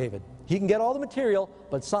 no, not David. He can get all the material,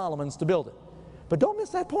 but Solomon's to build it. But don't miss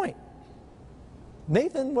that point.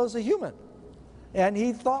 Nathan was a human, and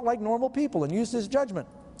he thought like normal people and used his judgment.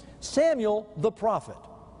 Samuel the prophet.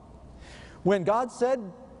 When God said,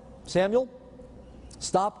 Samuel,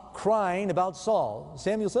 stop crying about Saul,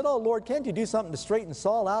 Samuel said, oh Lord, can't you do something to straighten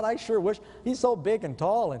Saul out? I sure wish. He's so big and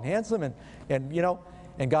tall and handsome, and you know,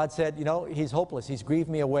 and God said, you know, he's hopeless. He's grieved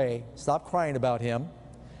me away. Stop crying about him.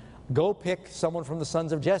 Go pick someone from the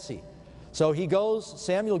sons of Jesse. So he goes,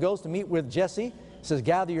 Samuel goes to meet with Jesse, says,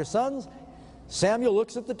 gather your sons. Samuel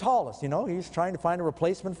looks at the tallest. You know, he's trying to find a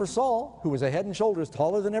replacement for Saul, who was a head and shoulders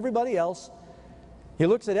taller than everybody else. He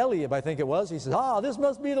looks at Eliab, I think it was. He says, this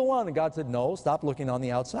must be the one. And God said, no, stop looking on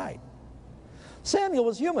the outside. Samuel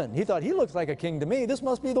was human. He thought, he looks like a king to me. This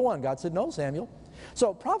must be the one. God said, no, Samuel.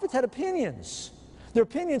 So prophets had opinions. Their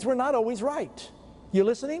opinions were not always right. You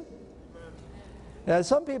listening?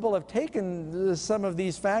 Some people have taken some of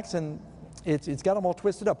these facts and it's got them all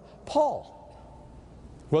twisted up. Paul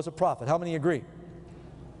was a prophet. How many agree?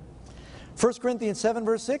 1 Corinthians 7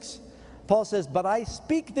 verse 6, Paul says, but I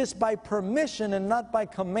speak this by permission and not by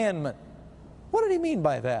commandment. What did he mean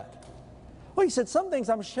by that? Well, he said, some things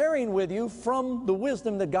I'm sharing with you from the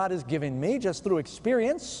wisdom that God has given me, just through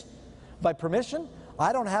experience, by permission.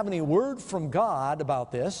 I don't have any word from God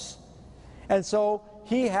about this. And so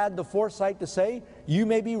he had the foresight to say, you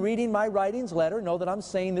may be reading my writings letter, know that I'm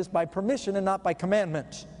saying this by permission and not by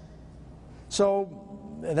commandment.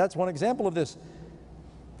 So that's one example of this.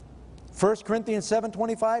 1 Corinthians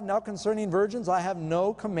 7:25, now concerning virgins, I have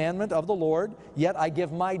no commandment of the Lord, yet I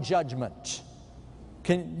give my judgment.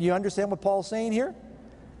 Can you understand what Paul's saying here?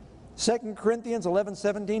 2 Corinthians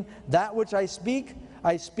 11:17, that which I speak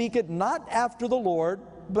it not after the Lord,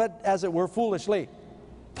 but as it were foolishly.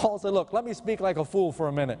 Paul said, look, let me speak like a fool for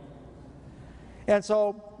a minute. And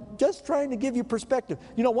so, just trying to give you perspective.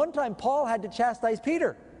 You know, one time Paul had to chastise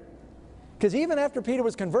Peter. Because even after Peter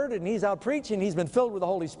was converted and he's out preaching, he's been filled with the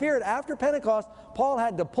Holy Spirit, after Pentecost, Paul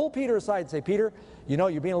had to pull Peter aside and say, Peter, you know,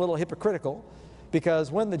 you're being a little hypocritical, because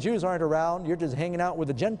when the Jews aren't around, you're just hanging out with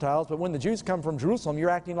the Gentiles, but when the Jews come from Jerusalem, you're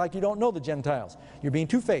acting like you don't know the Gentiles. You're being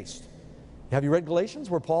two-faced. Have you read Galatians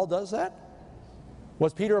where Paul does that?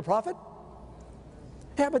 Was Peter a prophet?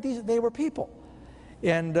 Yeah, but they were people.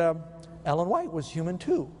 And Ellen White was human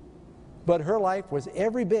too. But her life was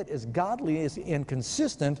every bit as godly and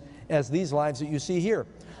consistent as these lives that you see here.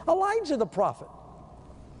 Elijah the prophet.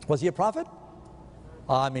 Was he a prophet?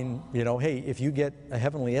 I mean, you know, hey, if you get a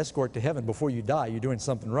heavenly escort to heaven before you die, you're doing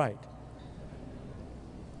something right.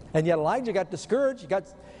 And yet Elijah got discouraged.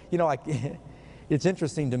 It's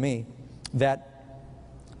interesting to me that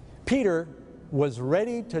Peter was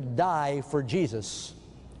ready to die for Jesus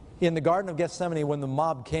in the Garden of Gethsemane when the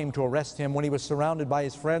mob came to arrest him. When he was surrounded by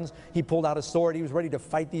his friends, he pulled out a sword. He was ready to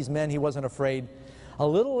fight these men. He wasn't afraid. A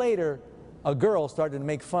little later, a girl started to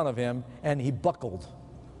make fun of him, and he buckled.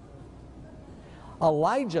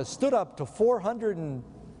 Elijah stood up to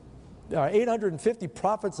 850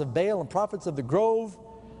 prophets of Baal and prophets of the grove.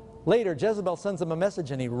 Later, Jezebel sends him a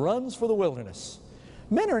message, and he runs for the wilderness.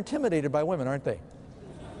 Men are intimidated by women, aren't they?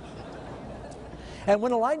 And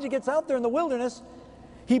when Elijah gets out there in the wilderness,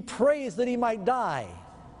 he prays that he might die.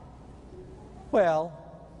 Well,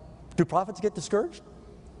 do prophets get discouraged?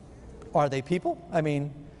 Are they people? I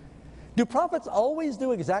mean, do prophets always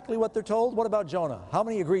do exactly what they're told? What about Jonah? How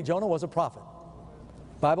many agree Jonah was a prophet?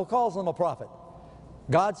 Bible calls him a prophet.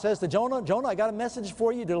 God says to Jonah, Jonah, I got a message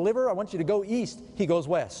for you to deliver. I want you to go east. He goes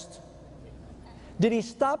west. Did he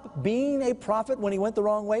stop being a prophet when he went the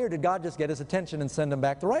wrong way, or did God just get his attention and send him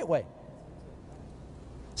back the right way?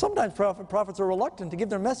 Sometimes prophets are reluctant to give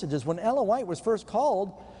their messages. When Ellen White was first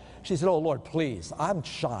called, she said, oh Lord, please, I'm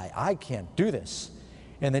shy. I can't do this.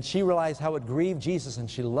 And then she realized how it grieved Jesus, and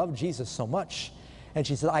she loved Jesus so much. And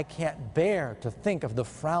she said, I can't bear to think of the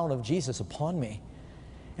frown of Jesus upon me.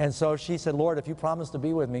 And so she said, Lord, if you promise to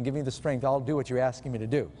be with me and give me the strength, I'll do what you're asking me to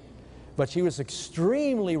do. But she was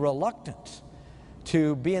extremely reluctant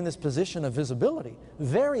to be in this position of visibility.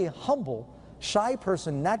 Very humble, shy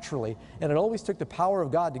person naturally, and it always took the power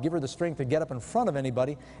of God to give her the strength to get up in front of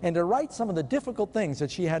anybody and to write some of the difficult things that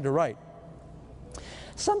she had to write.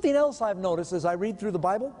 Something else I've noticed as I read through the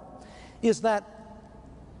Bible is that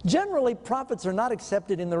generally prophets are not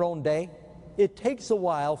accepted in their own day. It takes a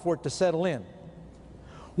while for it to settle in.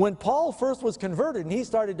 When Paul first was converted and he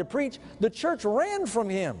started to preach, the church ran from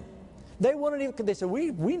him. They said,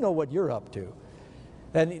 we know what you're up to.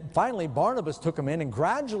 And finally Barnabas took him in, and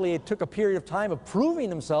gradually it took a period of time of proving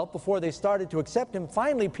himself before they started to accept him.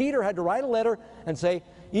 Finally Peter had to write a letter and say,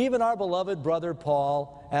 even our beloved brother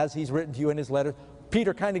Paul, as he's written to you in his letter.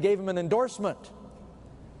 Peter kind of gave him an endorsement.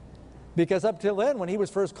 Because up till then, when he was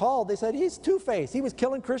first called, they said, he's two-faced. He was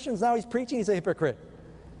killing Christians, now he's preaching, he's a hypocrite.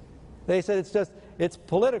 They said it's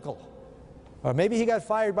political. Or maybe he got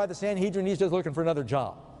fired by the Sanhedrin, he's just looking for another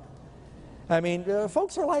job. I mean,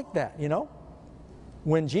 folks are like that, you know.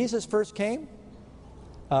 When Jesus first came,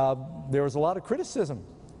 there was a lot of criticism.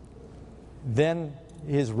 Then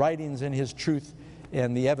his writings and his truth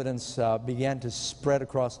and the evidence began to spread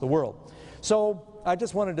across the world. So I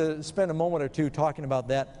just wanted to spend a moment or two talking about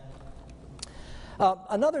that.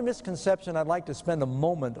 Another misconception I'd like to spend a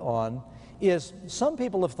moment on is some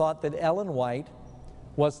people have thought that Ellen White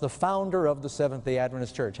was the founder of the Seventh-day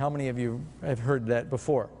Adventist Church. How many of you have heard that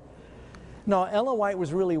before? No, Ellen White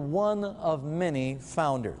was really one of many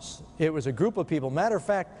founders. It was a group of people. Matter of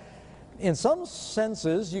fact, in some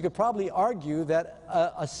senses, you could probably argue that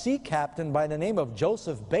a sea captain by the name of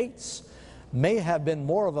Joseph Bates may have been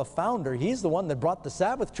more of a founder. He's the one that brought the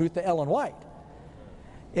Sabbath truth to Ellen White.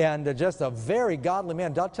 And just a very godly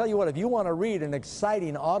man. I'll tell you what, if you want to read an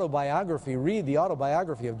exciting autobiography, read the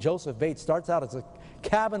autobiography of Joseph Bates. Starts out as a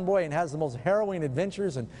cabin boy and has the most harrowing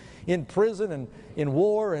adventures, and in prison and in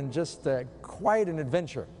war, and just quite an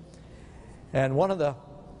adventure. And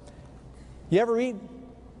you ever eat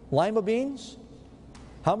lima beans?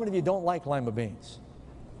 How many of you don't like lima beans?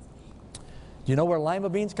 Do you know where lima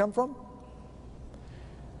beans come from?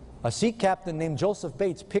 A sea captain named Joseph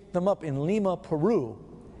Bates picked them up in Lima, Peru,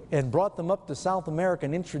 and brought them up to South America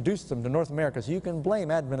and introduced them to North America. So you can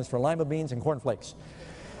blame Adventists for lima beans and cornflakes.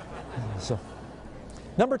 So,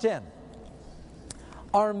 number 10.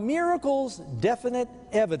 Are miracles definite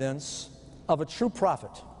evidence of a true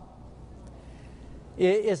prophet?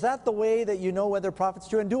 Is that the way that you know whether a prophet's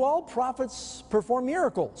true? And do all prophets perform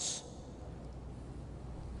miracles?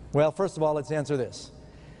 Well, first of all, let's answer this.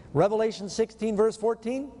 Revelation 16, verse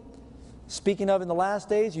 14. Speaking of in the last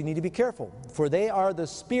days, you need to be careful, for they are the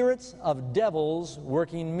spirits of devils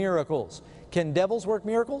working miracles. Can devils work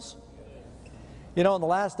miracles? You know, in the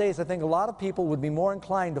last days, I think a lot of people would be more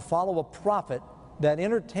inclined to follow a prophet that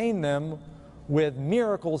entertained them with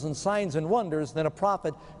miracles and signs and wonders than a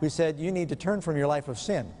prophet who said, you need to turn from your life of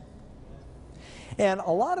sin. And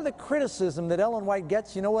a lot of the criticism that Ellen White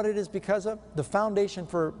gets, you know what it is because of? The foundation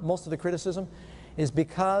for most of the criticism is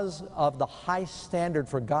because of the high standard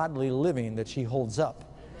for godly living that she holds up.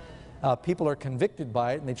 People are convicted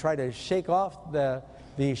by it, and they try to shake off the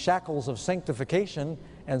shackles of sanctification,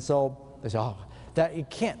 and so they say, oh, that it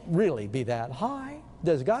can't really be that high.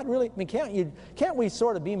 Does God really? I mean, can't we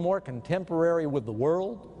sort of be more contemporary with the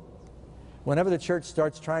world? Whenever the church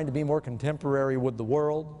starts trying to be more contemporary with the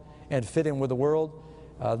world and fit in with the world,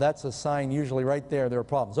 that's a sign usually right there are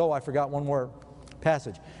problems. Oh, I forgot one more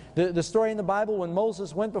passage. The story in the Bible when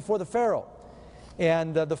Moses went before the Pharaoh.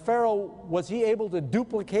 And the Pharaoh, was he able to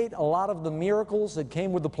duplicate a lot of the miracles that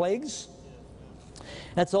came with the plagues?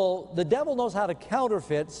 And so the devil knows how to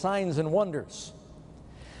counterfeit signs and wonders.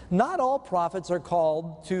 Not all prophets are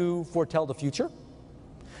called to foretell the future.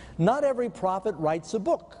 Not every prophet writes a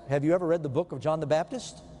book. Have you ever read the book of John the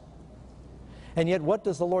Baptist? And yet what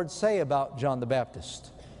does the Lord say about John the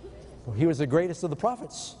Baptist? Well, he was the greatest of the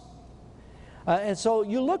prophets. And so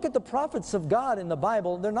you look at the prophets of God in the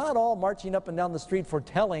Bible, they're not all marching up and down the street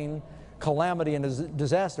foretelling calamity and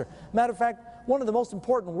disaster. Matter of fact, one of the most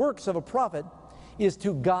important works of a prophet is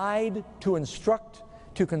to guide, to instruct,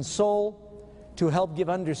 to console, to help give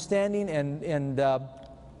understanding and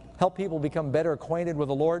help people become better acquainted with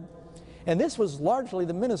the Lord. And this was largely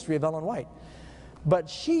the ministry of Ellen White. But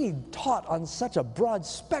she taught on such a broad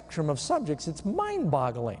spectrum of subjects, it's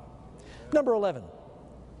mind-boggling. Number 11.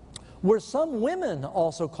 Were some women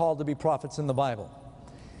also called to be prophets in the Bible?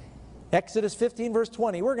 Exodus 15 verse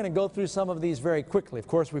 20. We're going to go through some of these very quickly. Of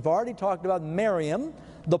course, we've already talked about Miriam,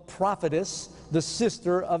 the prophetess, the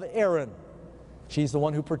sister of Aaron. She's the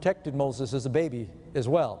one who protected Moses as a baby as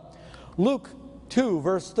well. Luke 2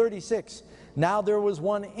 verse 36. Now there was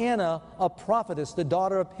one Anna, a prophetess, the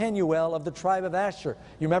daughter of Penuel of the tribe of Asher.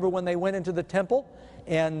 You remember when they went into the temple?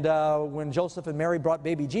 And when Joseph and Mary brought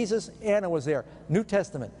baby Jesus, Anna was there. New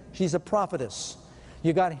Testament. She's a prophetess.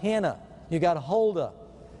 You got Hannah. You got Huldah.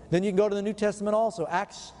 Then you can go to the New Testament also.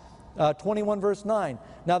 Acts 21 verse 9.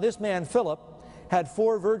 Now this man, Philip, had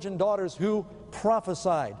 4 virgin daughters who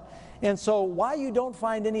prophesied. And so why you don't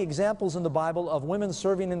find any examples in the Bible of women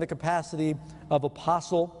serving in the capacity of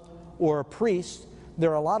apostle or a priest, there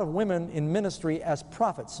are a lot of women in ministry as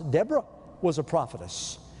prophets. Deborah was a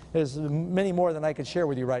prophetess. There's many more than I could share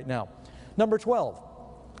with you right now. Number 12.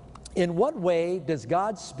 In what way does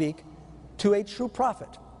God speak to a true prophet?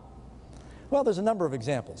 Well, there's a number of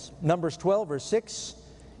examples. Numbers 12 verse 6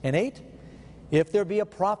 and 8. If there be a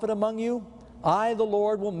prophet among you, I, the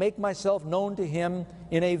Lord, will make myself known to him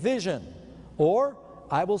in a vision, or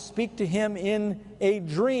I will speak to him in a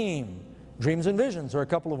dream. Dreams and visions are a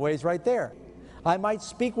couple of ways right there. I might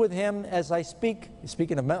speak with him as I speak,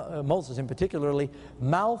 speaking of Moses in particularly,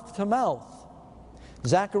 mouth to mouth.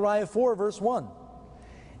 Zechariah 4 verse 1.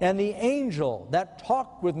 And the angel that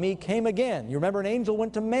talked with me came again. You remember an angel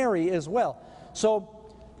went to Mary as well. So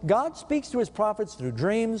God speaks to his prophets through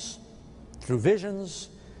dreams, through visions.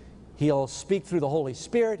 He'll speak through the Holy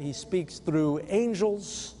Spirit. He speaks through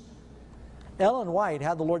angels. Ellen White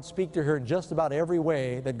had the Lord speak to her in just about every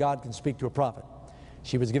way that God can speak to a prophet.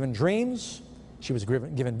 She was given dreams. She was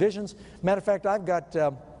given visions. Matter of fact, I've got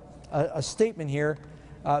a statement here.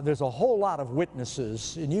 There's a whole lot of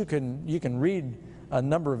witnesses, and you can read a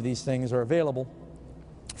number of these things are available.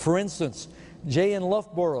 For instance, J.N.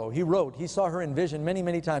 Loughborough, he wrote, he saw her in vision many,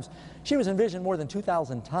 many times. She was in vision more than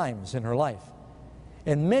 2,000 times in her life.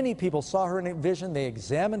 And many people saw her in vision. They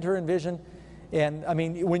examined her in vision. And I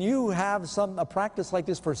mean, when you have a practice like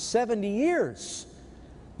this for 70 years,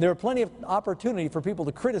 there are plenty of opportunity for people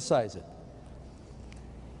to criticize it.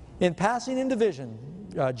 In passing into vision,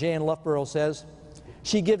 J.N. Loughborough says,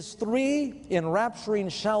 she gives 3 enrapturing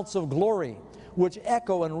shouts of glory, which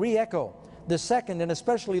echo and re-echo. The second, and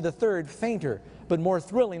especially the third, fainter, but more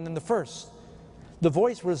thrilling than the first. The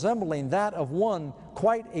voice resembling that of one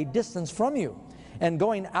quite a distance from you, and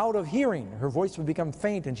going out of hearing. Her voice would become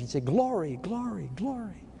faint, and she'd say, glory, glory,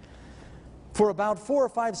 glory. For about 4 or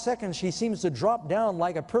 5 seconds, she seems to drop down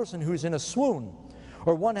like a person who's in a swoon,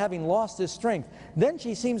 or one having lost his strength. Then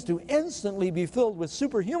she seems to instantly be filled with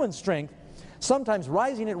superhuman strength, sometimes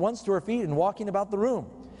rising at once to her feet and walking about the room.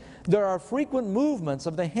 There are frequent movements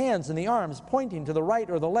of the hands and the arms pointing to the right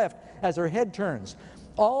or the left as her head turns.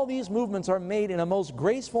 All these movements are made in a most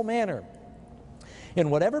graceful manner.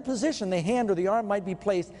 In whatever position the hand or the arm might be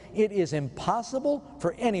placed, it is impossible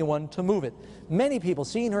for anyone to move it. Many people,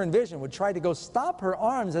 seeing her in vision, would try to go stop her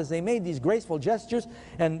arms as they made these graceful gestures,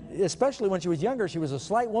 and especially when she was younger, she was a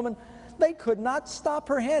slight woman, they could not stop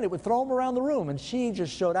her hand. It would throw them around the room, and she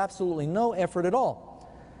just showed absolutely no effort at all.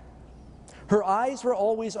 Her eyes were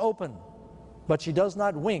always open, but she does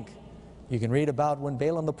not wink. You can read about when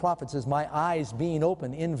Balaam the prophet says, my eyes being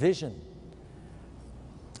open in vision.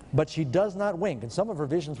 But she does not wink, and some of her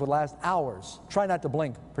visions would last hours. Try not to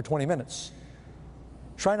blink for 20 minutes.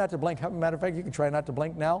 Try not to blink. As a matter of fact, you can try not to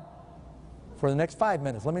blink now for the next 5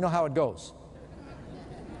 minutes. Let me know how it goes.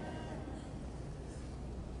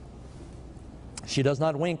 She does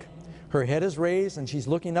not wink. Her head is raised and she's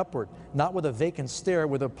looking upward, not with a vacant stare,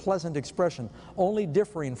 with a pleasant expression, only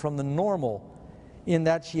differing from the normal in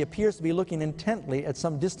that she appears to be looking intently at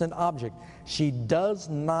some distant object. She does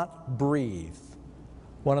not breathe.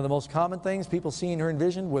 One of the most common things people seeing her in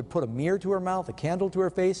vision would put a mirror to her mouth, a candle to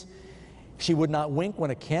her face. She would not wink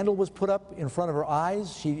when a candle was put up in front of her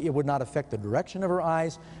eyes. It would not affect the direction of her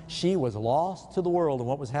eyes. She was lost to the world and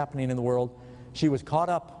what was happening in the world. She was caught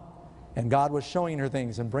up, and God was showing her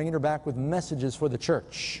things and bringing her back with messages for the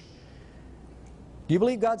church. Do you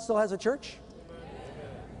believe God still has a church?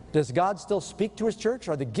 Does God still speak to His church?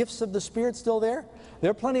 Are the gifts of the Spirit still there?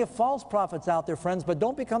 There are plenty of false prophets out there, friends, but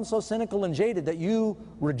don't become so cynical and jaded that you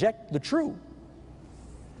reject the true.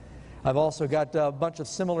 I've also got a bunch of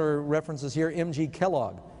similar references here. M.G.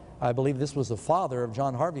 Kellogg, I believe this was the father of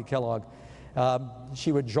John Harvey Kellogg.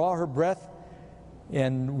 She would draw her breath,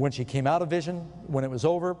 and when she came out of vision, when it was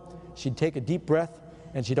over, she'd take a deep breath,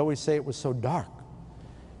 and she'd always say it was so dark,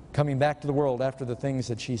 coming back to the world after the things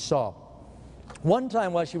that she saw. One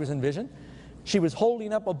time while she was in vision, she was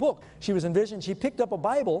holding up a book. She was in vision, she picked up a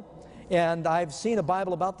Bible, and I've seen a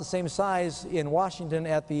Bible about the same size in Washington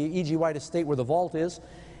at the E.G. White Estate where the vault is,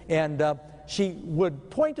 and she would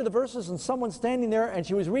point to the verses and someone standing there, and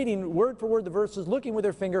she was reading word for word the verses, looking with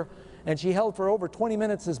her finger, and she held for over 20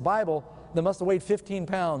 minutes this Bible that must have weighed 15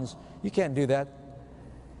 pounds. You can't do that.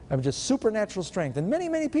 I mean, just supernatural strength. And many,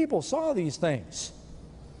 many people saw these things.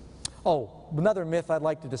 Oh, another myth I'd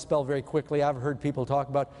like to dispel very quickly. I've heard people talk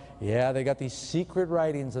about, yeah, they got these secret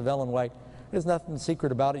writings of Ellen White. There's nothing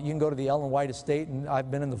secret about it. You can go to the Ellen White estate, and I've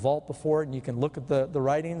been in the vault before, and you can look at the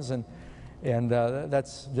writings, and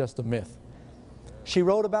that's just a myth. She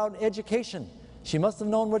wrote about education. She must have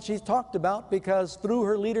known what she's talked about, because through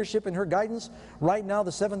her leadership and her guidance, right now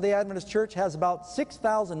the Seventh-day Adventist Church has about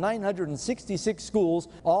 6,966 schools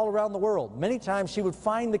all around the world. Many times she would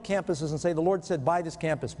find the campuses and say, the Lord said, buy this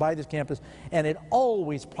campus, and it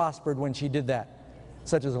always prospered when she did that,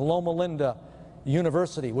 such as Loma Linda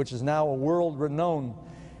University, which is now a world-renowned.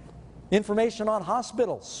 Information on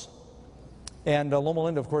hospitals, and Loma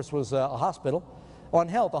Linda, of course, was a hospital. On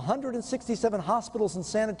health, 167 hospitals and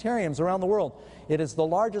sanitariums around the world. It is the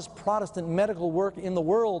largest Protestant medical work in the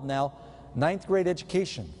world now. 9th grade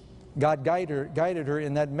education. God guided her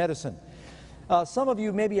in that medicine. Some of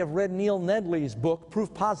you maybe have read Neil Nedley's book,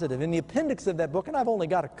 Proof Positive. In the appendix of that book, and I've only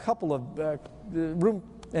got a couple of room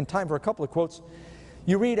and time for a couple of quotes,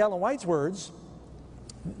 you read Ellen White's words.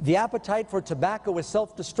 The appetite for tobacco is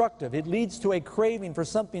self-destructive. It leads to a craving for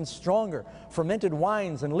something stronger, fermented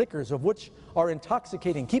wines and liquors of which are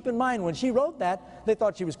intoxicating. Keep in mind, when she wrote that, they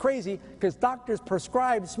thought she was crazy because doctors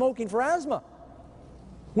prescribed smoking for asthma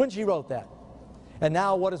when she wrote that. And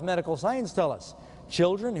now what does medical science tell us?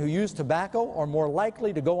 Children who use tobacco are more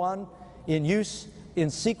likely to go on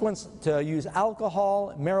in sequence to use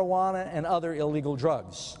alcohol, marijuana, and other illegal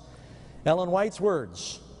drugs. Ellen White's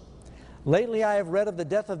words. Lately I have read of the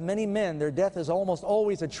death of many men. Their death is almost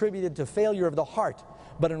always attributed to failure of the heart,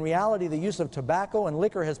 but in reality the use of tobacco and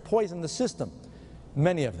liquor has poisoned the system,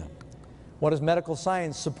 many of them. What does medical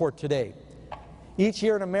science support today? Each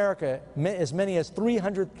year in America, as many as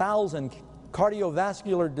 300,000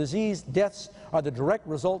 cardiovascular disease deaths are the direct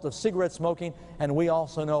result of cigarette smoking, and we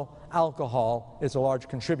also know alcohol is a large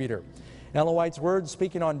contributor. Ellen White's words,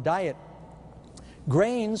 speaking on diet.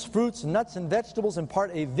 Grains, fruits, nuts, and vegetables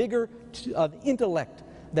impart a vigor of intellect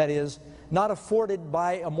that is not afforded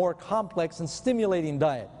by a more complex and stimulating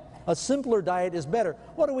diet. A simpler diet is better.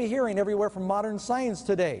 What are we hearing everywhere from modern science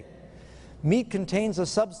today? Meat contains a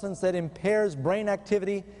substance that impairs brain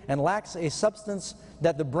activity and lacks a substance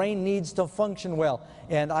that the brain needs to function well.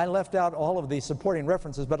 And I left out all of the supporting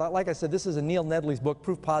references, but like I said, this is in Neil Nedley's book,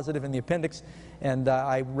 Proof Positive, in the appendix, and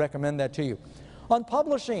I recommend that to you. On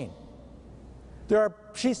publishing,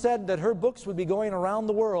 she said that her books would be going around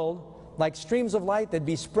the world like streams of light. They'd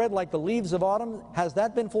be spread like the leaves of autumn. Has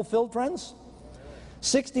that been fulfilled, friends?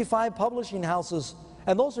 65 publishing houses,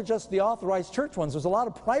 and those are just the authorized church ones. There's a lot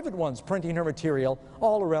of private ones printing her material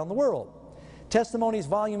all around the world. Testimonies,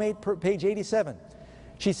 Volume 8, page 87.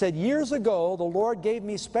 She said, years ago, the Lord gave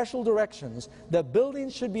me special directions that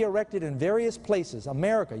buildings should be erected in various places,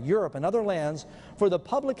 America, Europe, and other lands, for the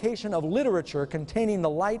publication of literature containing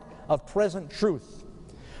the light of present truth.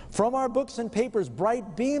 From our books and papers,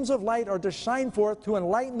 bright beams of light are to shine forth to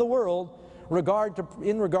enlighten the world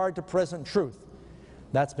in regard to present truth.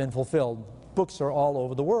 That's been fulfilled. Books are all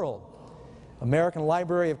over the world. American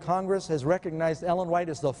Library of Congress has recognized Ellen White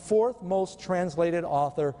as the 4th most translated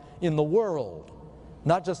author in the world,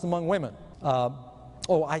 not just among women. I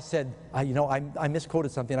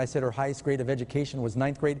misquoted something. I said her highest grade of education was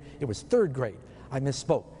 9th grade. It was 3rd grade. I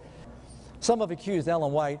misspoke. Some have accused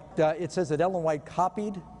Ellen White. It says that Ellen White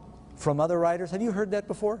copied from other writers. Have you heard that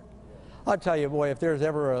before? I'll tell you, boy, if there's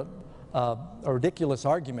ever a ridiculous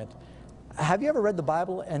argument. Have you ever read the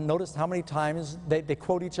Bible and noticed how many times they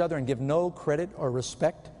quote each other and give no credit or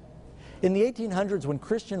respect? In the 1800s, when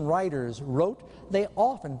Christian writers wrote, they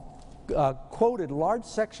often quoted large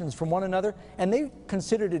sections from one another, and they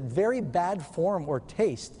considered it very bad form or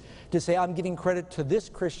taste to say, I'm giving credit to this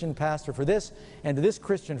Christian pastor for this and to this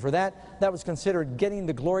Christian for that. That was considered getting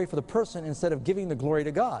the glory for the person instead of giving the glory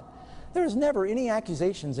to God. There was never any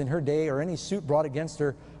accusations in her day or any suit brought against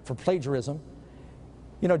her for plagiarism.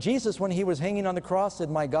 You know, Jesus, when he was hanging on the cross, said,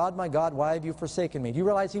 my God, why have you forsaken me? Do you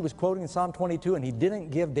realize he was quoting Psalm 22 and he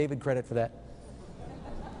didn't give David credit for that?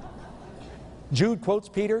 Jude quotes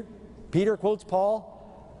Peter, Peter quotes Paul,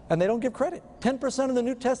 and they don't give credit. 10% of the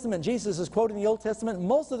New Testament, Jesus is quoting the Old Testament.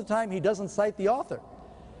 Most of the time, he doesn't cite the author.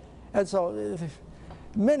 And so,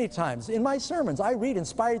 many times in my sermons, I read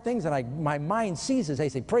inspired things and my mind seizes. I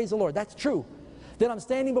say, praise the Lord, that's true. Then I'm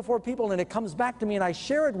standing before people and it comes back to me and I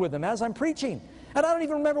share it with them as I'm preaching. And I don't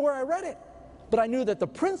even remember where I read it. But I knew that the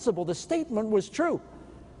principle, the statement was true.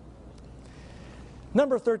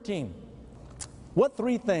 Number 13. What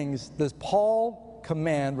 3 things does Paul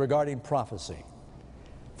command regarding prophecy?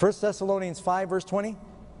 1 Thessalonians 5, verse 20.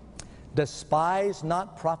 Despise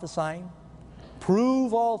not prophesying.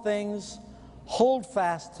 Prove all things. Hold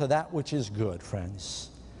fast to that which is good, friends.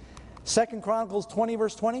 2 Chronicles 20,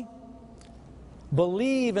 verse 20.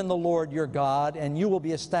 Believe in the Lord your God, and you will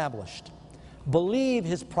be established. Believe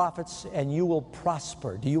his prophets, and you will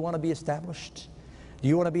prosper. Do you want to be established? Do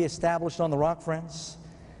you want to be established on the rock, friends?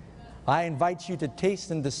 I invite you to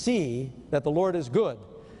taste and to see that the Lord is good,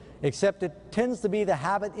 except it tends to be the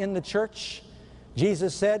habit in the church.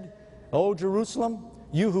 Jesus said, O Jerusalem,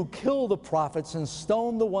 you who kill the prophets and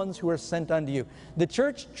stone the ones who are sent unto you. The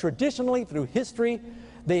church, traditionally, through history,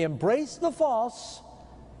 they embrace the false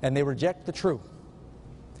and they reject the true.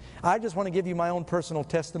 I just want to give you my own personal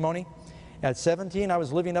testimony. At 17, I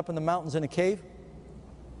was living up in the mountains in a cave,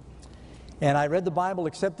 and I read the Bible,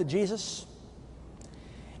 accepted Jesus,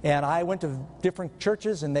 and I went to different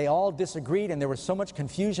churches, and they all disagreed, and there was so much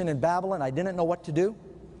confusion in Babylon, I didn't know what to do.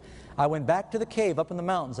 I went back to the cave up in the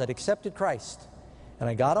mountains. I'd accepted Christ, and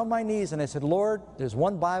I got on my knees, and I said, Lord, there's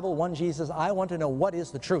one Bible, one Jesus. I want to know what is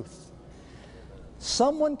the truth.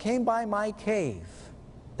 Someone came by my cave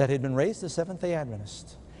that had been raised as Seventh-day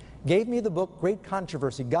Adventist, gave me the book, Great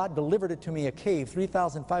Controversy. God delivered it to me, a cave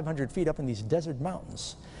 3,500 feet up in these desert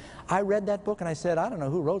mountains. I read that book and I said, I don't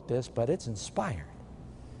know who wrote this, but it's inspired.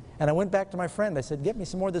 And I went back to my friend. I said, get me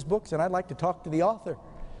some more of this book, and I'd like to talk to the author.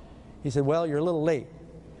 He said, well, you're a little late.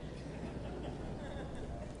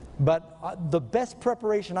 But the best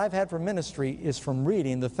preparation I've had for ministry is from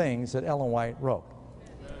reading the things that Ellen White wrote.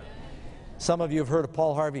 Some of you have heard of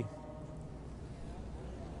Paul Harvey.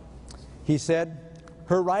 He said,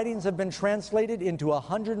 her writings have been translated into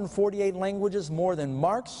 148 languages, more than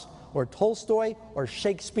Marx or Tolstoy or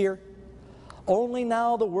Shakespeare. Only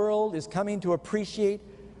now the world is coming to appreciate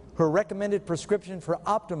her recommended prescription for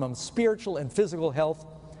optimum spiritual and physical health.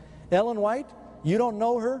 Ellen White, you don't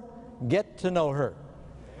know her, get to know her.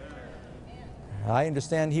 I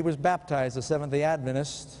understand he was baptized a Seventh-day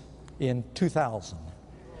Adventist in 2000.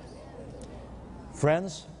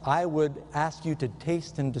 Friends, I would ask you to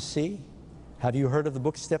taste and to see. Have you heard of the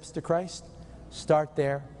book Steps to Christ? Start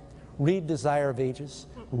there. Read Desire of Ages.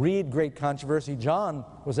 Read Great Controversy. John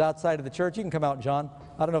was outside of the church. You can come out, John.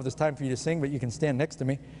 I don't know if there's time for you to sing, but you can stand next to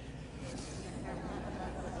me.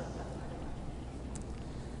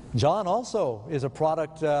 John also is a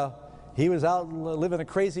product. He was out living a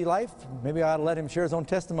crazy life. Maybe I ought to let him share his own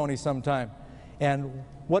testimony sometime. And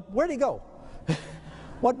where'd he go?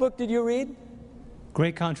 What book did you read?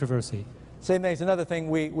 Great Controversy. Same thing. It's another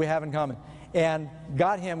thing we have in common. And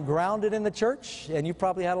got him grounded in the church. And you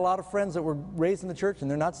probably had a lot of friends that were raised in the church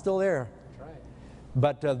and they're not still there. That's right.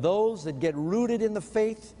 But those that get rooted in the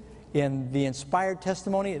faith, in the inspired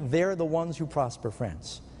testimony, they're the ones who prosper,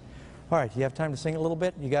 friends. All right, you have time to sing a little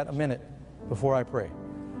bit? You got a minute before I pray.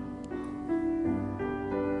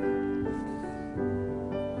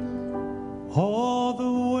 All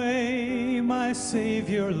the way my my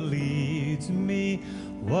Savior leads me,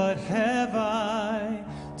 what have I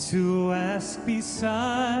to ask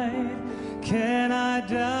beside? Can I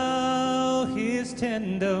doubt his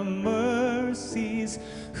tender mercies,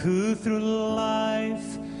 who through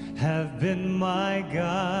life have been my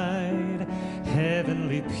guide?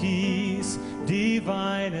 Heavenly peace,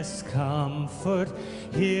 divinest comfort,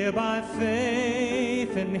 here by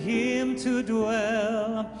faith in him to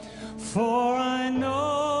dwell. For I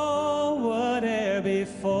know whate'er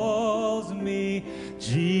befalls me,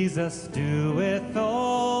 Jesus doeth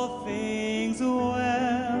all things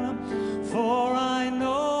well. For I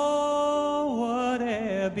know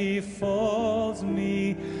whate'er befalls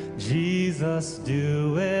me, Jesus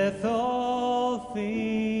doeth all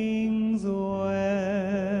things well.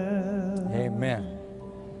 Amen.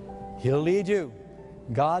 He'll lead you.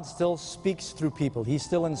 God still speaks through people. He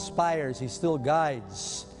still inspires. He still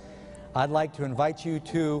guides. I'd like to invite you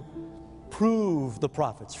to prove the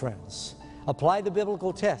prophets, friends. Apply the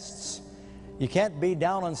biblical tests. You can't be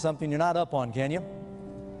down on something you're not up on, can you?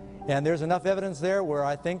 And there's enough evidence there where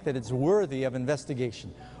I think that it's worthy of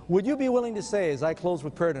investigation. Would you be willing to say, as I close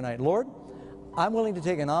with prayer tonight, Lord, I'm willing to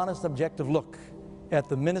take an honest, objective look at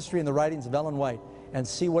the ministry and the writings of Ellen White and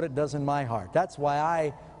see what it does in my heart. That's why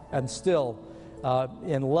I am still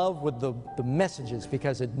in love with the messages,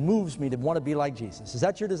 because it moves me to want to be like Jesus. Is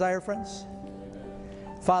that your desire, friends?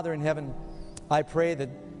 Father in heaven, I pray that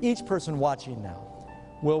each person watching now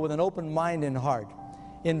will, with an open mind and heart,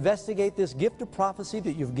 investigate this gift of prophecy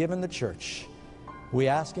that you've given the church. We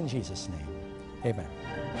ask in Jesus' name. Amen.